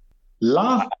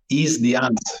 Love is the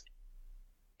answer.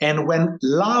 And when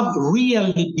love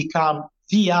really becomes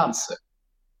the answer,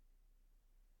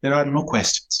 there are no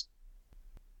questions.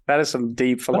 That is some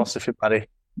deep philosophy, buddy.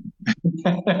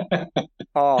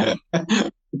 Oh,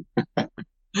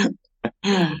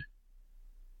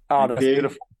 that's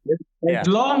beautiful. As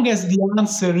long as the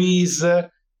answer is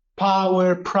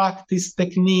power, practice,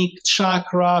 technique,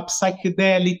 chakra,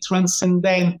 psychedelic,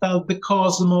 transcendental, the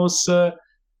cosmos,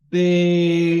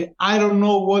 the I don't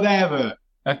know, whatever,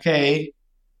 okay?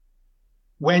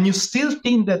 When you still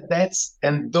think that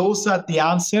those are the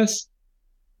answers,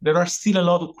 there are still a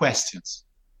lot of questions.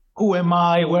 Who am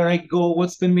I? Where I go?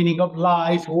 What's the meaning of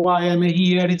life? Why am I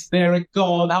here? Is there a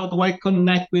God? How do I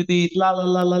connect with it? La, la,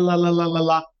 la, la, la, la, la, la,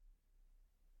 la.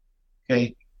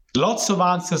 Okay. Lots of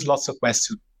answers, lots of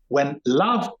questions. When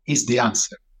love is the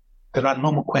answer, there are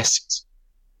no more questions.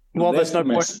 Well, there's no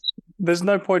point. There's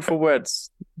no point for words.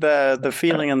 The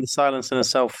feeling and the silence in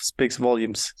itself speaks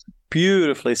volumes.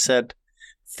 Beautifully said.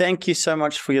 Thank you so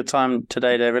much for your time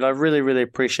today, David. I really, really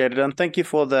appreciate it. And thank you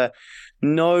for the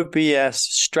no BS,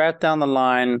 straight down the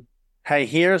line. Hey,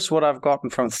 here's what I've gotten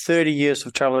from 30 years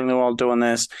of traveling the world doing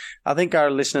this. I think our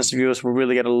listeners and viewers will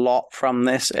really get a lot from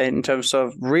this in terms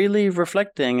of really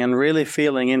reflecting and really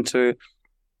feeling into,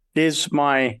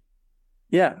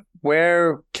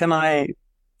 where can I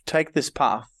take this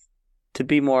path to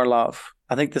be more love?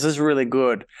 I think this is really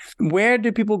good. Where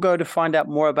do people go to find out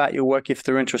more about your work if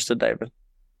they're interested, David?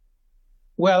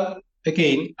 Well,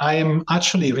 again, I am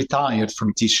actually retired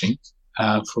from teaching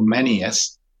for many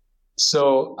years.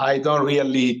 So I don't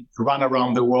really run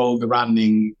around the world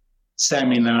running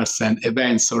seminars and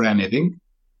events or anything.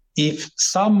 If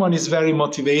someone is very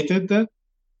motivated,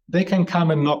 they can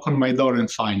come and knock on my door and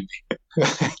find me.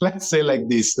 Let's say like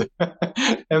this.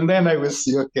 And then I will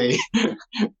see, okay,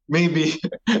 maybe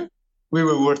we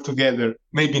will work together.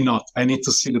 Maybe not. I need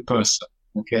to see the person.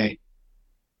 Okay.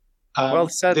 Well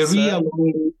said, the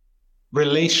real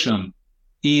relation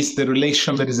is the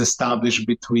relation that is established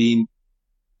between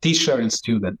teacher and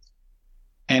student,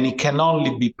 and it can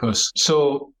only be person.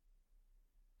 So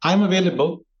I'm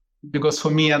available because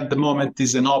for me at the moment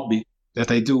is an hobby that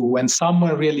I do. When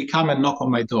someone really come and knock on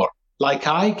my door, like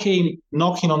I came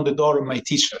knocking on the door of my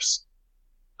teachers,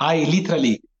 I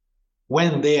literally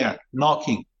went there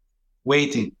knocking,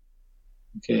 waiting.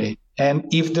 Okay, and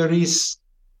if there is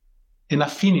an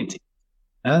affinity,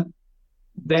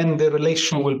 then the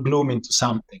relation will bloom into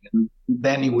something, and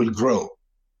then it will grow.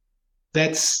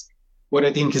 That's what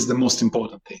I think is the most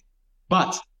important thing.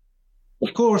 But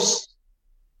of course,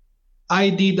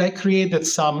 I created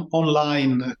some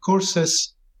online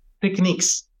courses,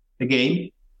 techniques.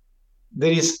 Again,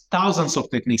 there is thousands of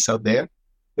techniques out there.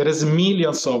 There is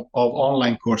millions of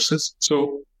online courses.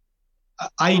 So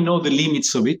I know the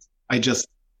limits of it. I just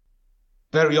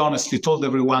very honestly told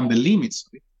everyone the limits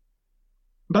of it.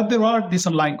 But there are these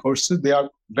online courses. They are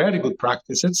very good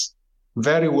practices,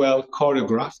 very well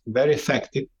choreographed, very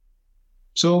effective.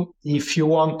 So if you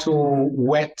want to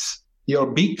wet your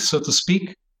beak, so to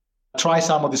speak, try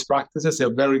some of these practices.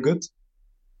 They're very good.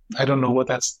 I don't know what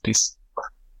else it is.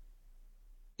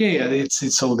 Yeah,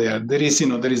 it's all there. There is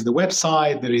the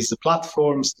website, there is the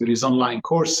platforms, there is online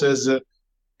courses,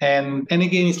 and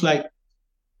again, it's like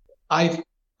I've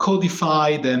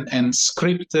codified and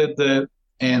scripted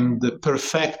and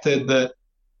perfected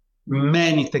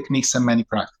many techniques and many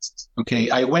practices.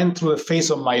 Okay, I went through a phase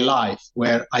of my life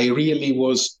where I really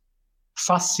was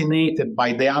fascinated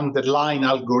by the underlying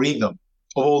algorithm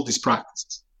of all these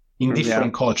practices in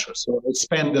different cultures. So I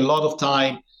spent a lot of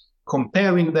time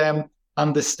comparing them,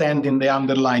 understanding the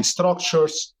underlying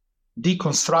structures,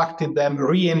 deconstructing them,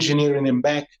 re-engineering them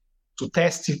back to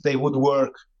test if they would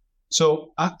work.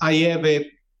 So I have a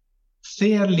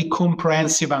fairly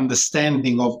comprehensive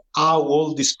understanding of how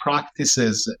all these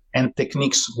practices and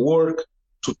techniques work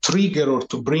to trigger or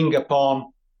to bring upon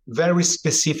very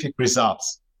specific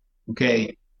results.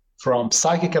 Okay, from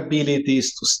psychic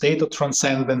abilities to state of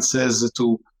transcendences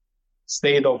to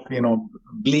state of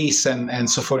bliss and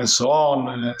so forth and so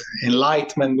on,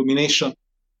 enlightenment, illumination.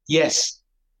 Yes,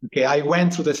 okay, I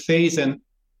went through the phase and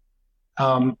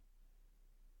I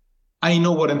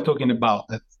know what I'm talking about.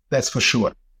 That's for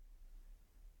sure.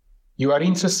 You are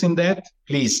interested in that?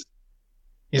 Please,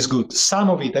 it's good. Some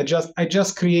of it, I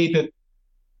just created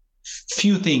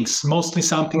few things, mostly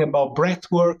something about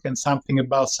breath work and something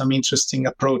about some interesting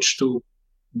approach to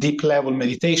deep level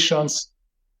meditations.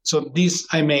 So this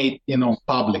I made,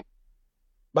 public.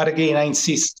 But again, I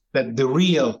insist that the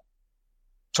real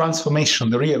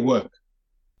transformation, the real work,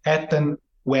 happens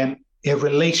when a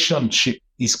relationship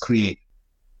is created.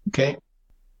 Okay?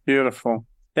 Beautiful.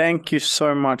 Thank you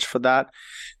so much for that.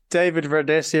 David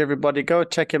Verdesi, everybody, go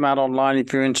check him out online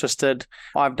if you're interested.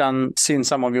 I've seen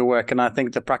some of your work, and I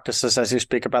think the practices, as you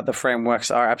speak about the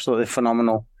frameworks, are absolutely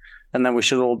phenomenal. And then we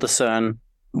should all discern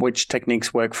which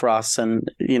techniques work for us and,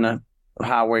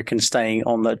 how we can stay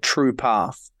on the true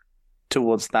path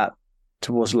towards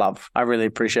love. I really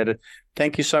appreciate it.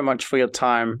 Thank you so much for your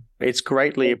time. It's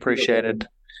greatly appreciated.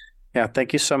 Yeah,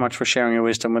 thank you so much for sharing your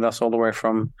wisdom with us all the way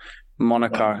from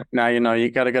Monaco. Now, you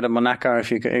got to go to Monaco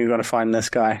if you got to find this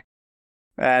guy.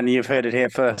 And you've heard it here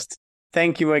first.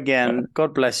 Thank you again.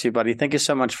 God bless you, buddy. Thank you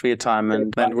so much for your time.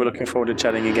 And we're looking forward to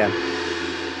chatting again.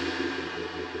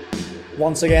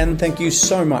 Once again, thank you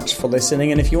so much for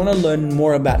listening. And if you want to learn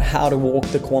more about how to walk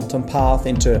the quantum path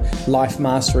into life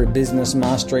mastery, business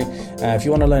mastery, if you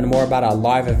want to learn more about our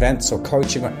live events or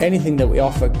coaching or anything that we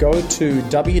offer, go to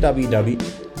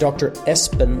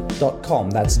www.drespen.com.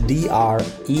 That's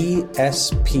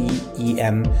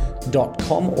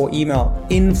DRESPEN.com, or email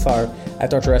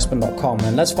info@drespen.com.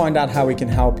 And let's find out how we can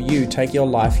help you take your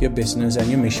life, your business, and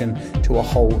your mission to a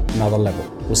whole nother level.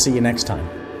 We'll see you next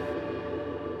time.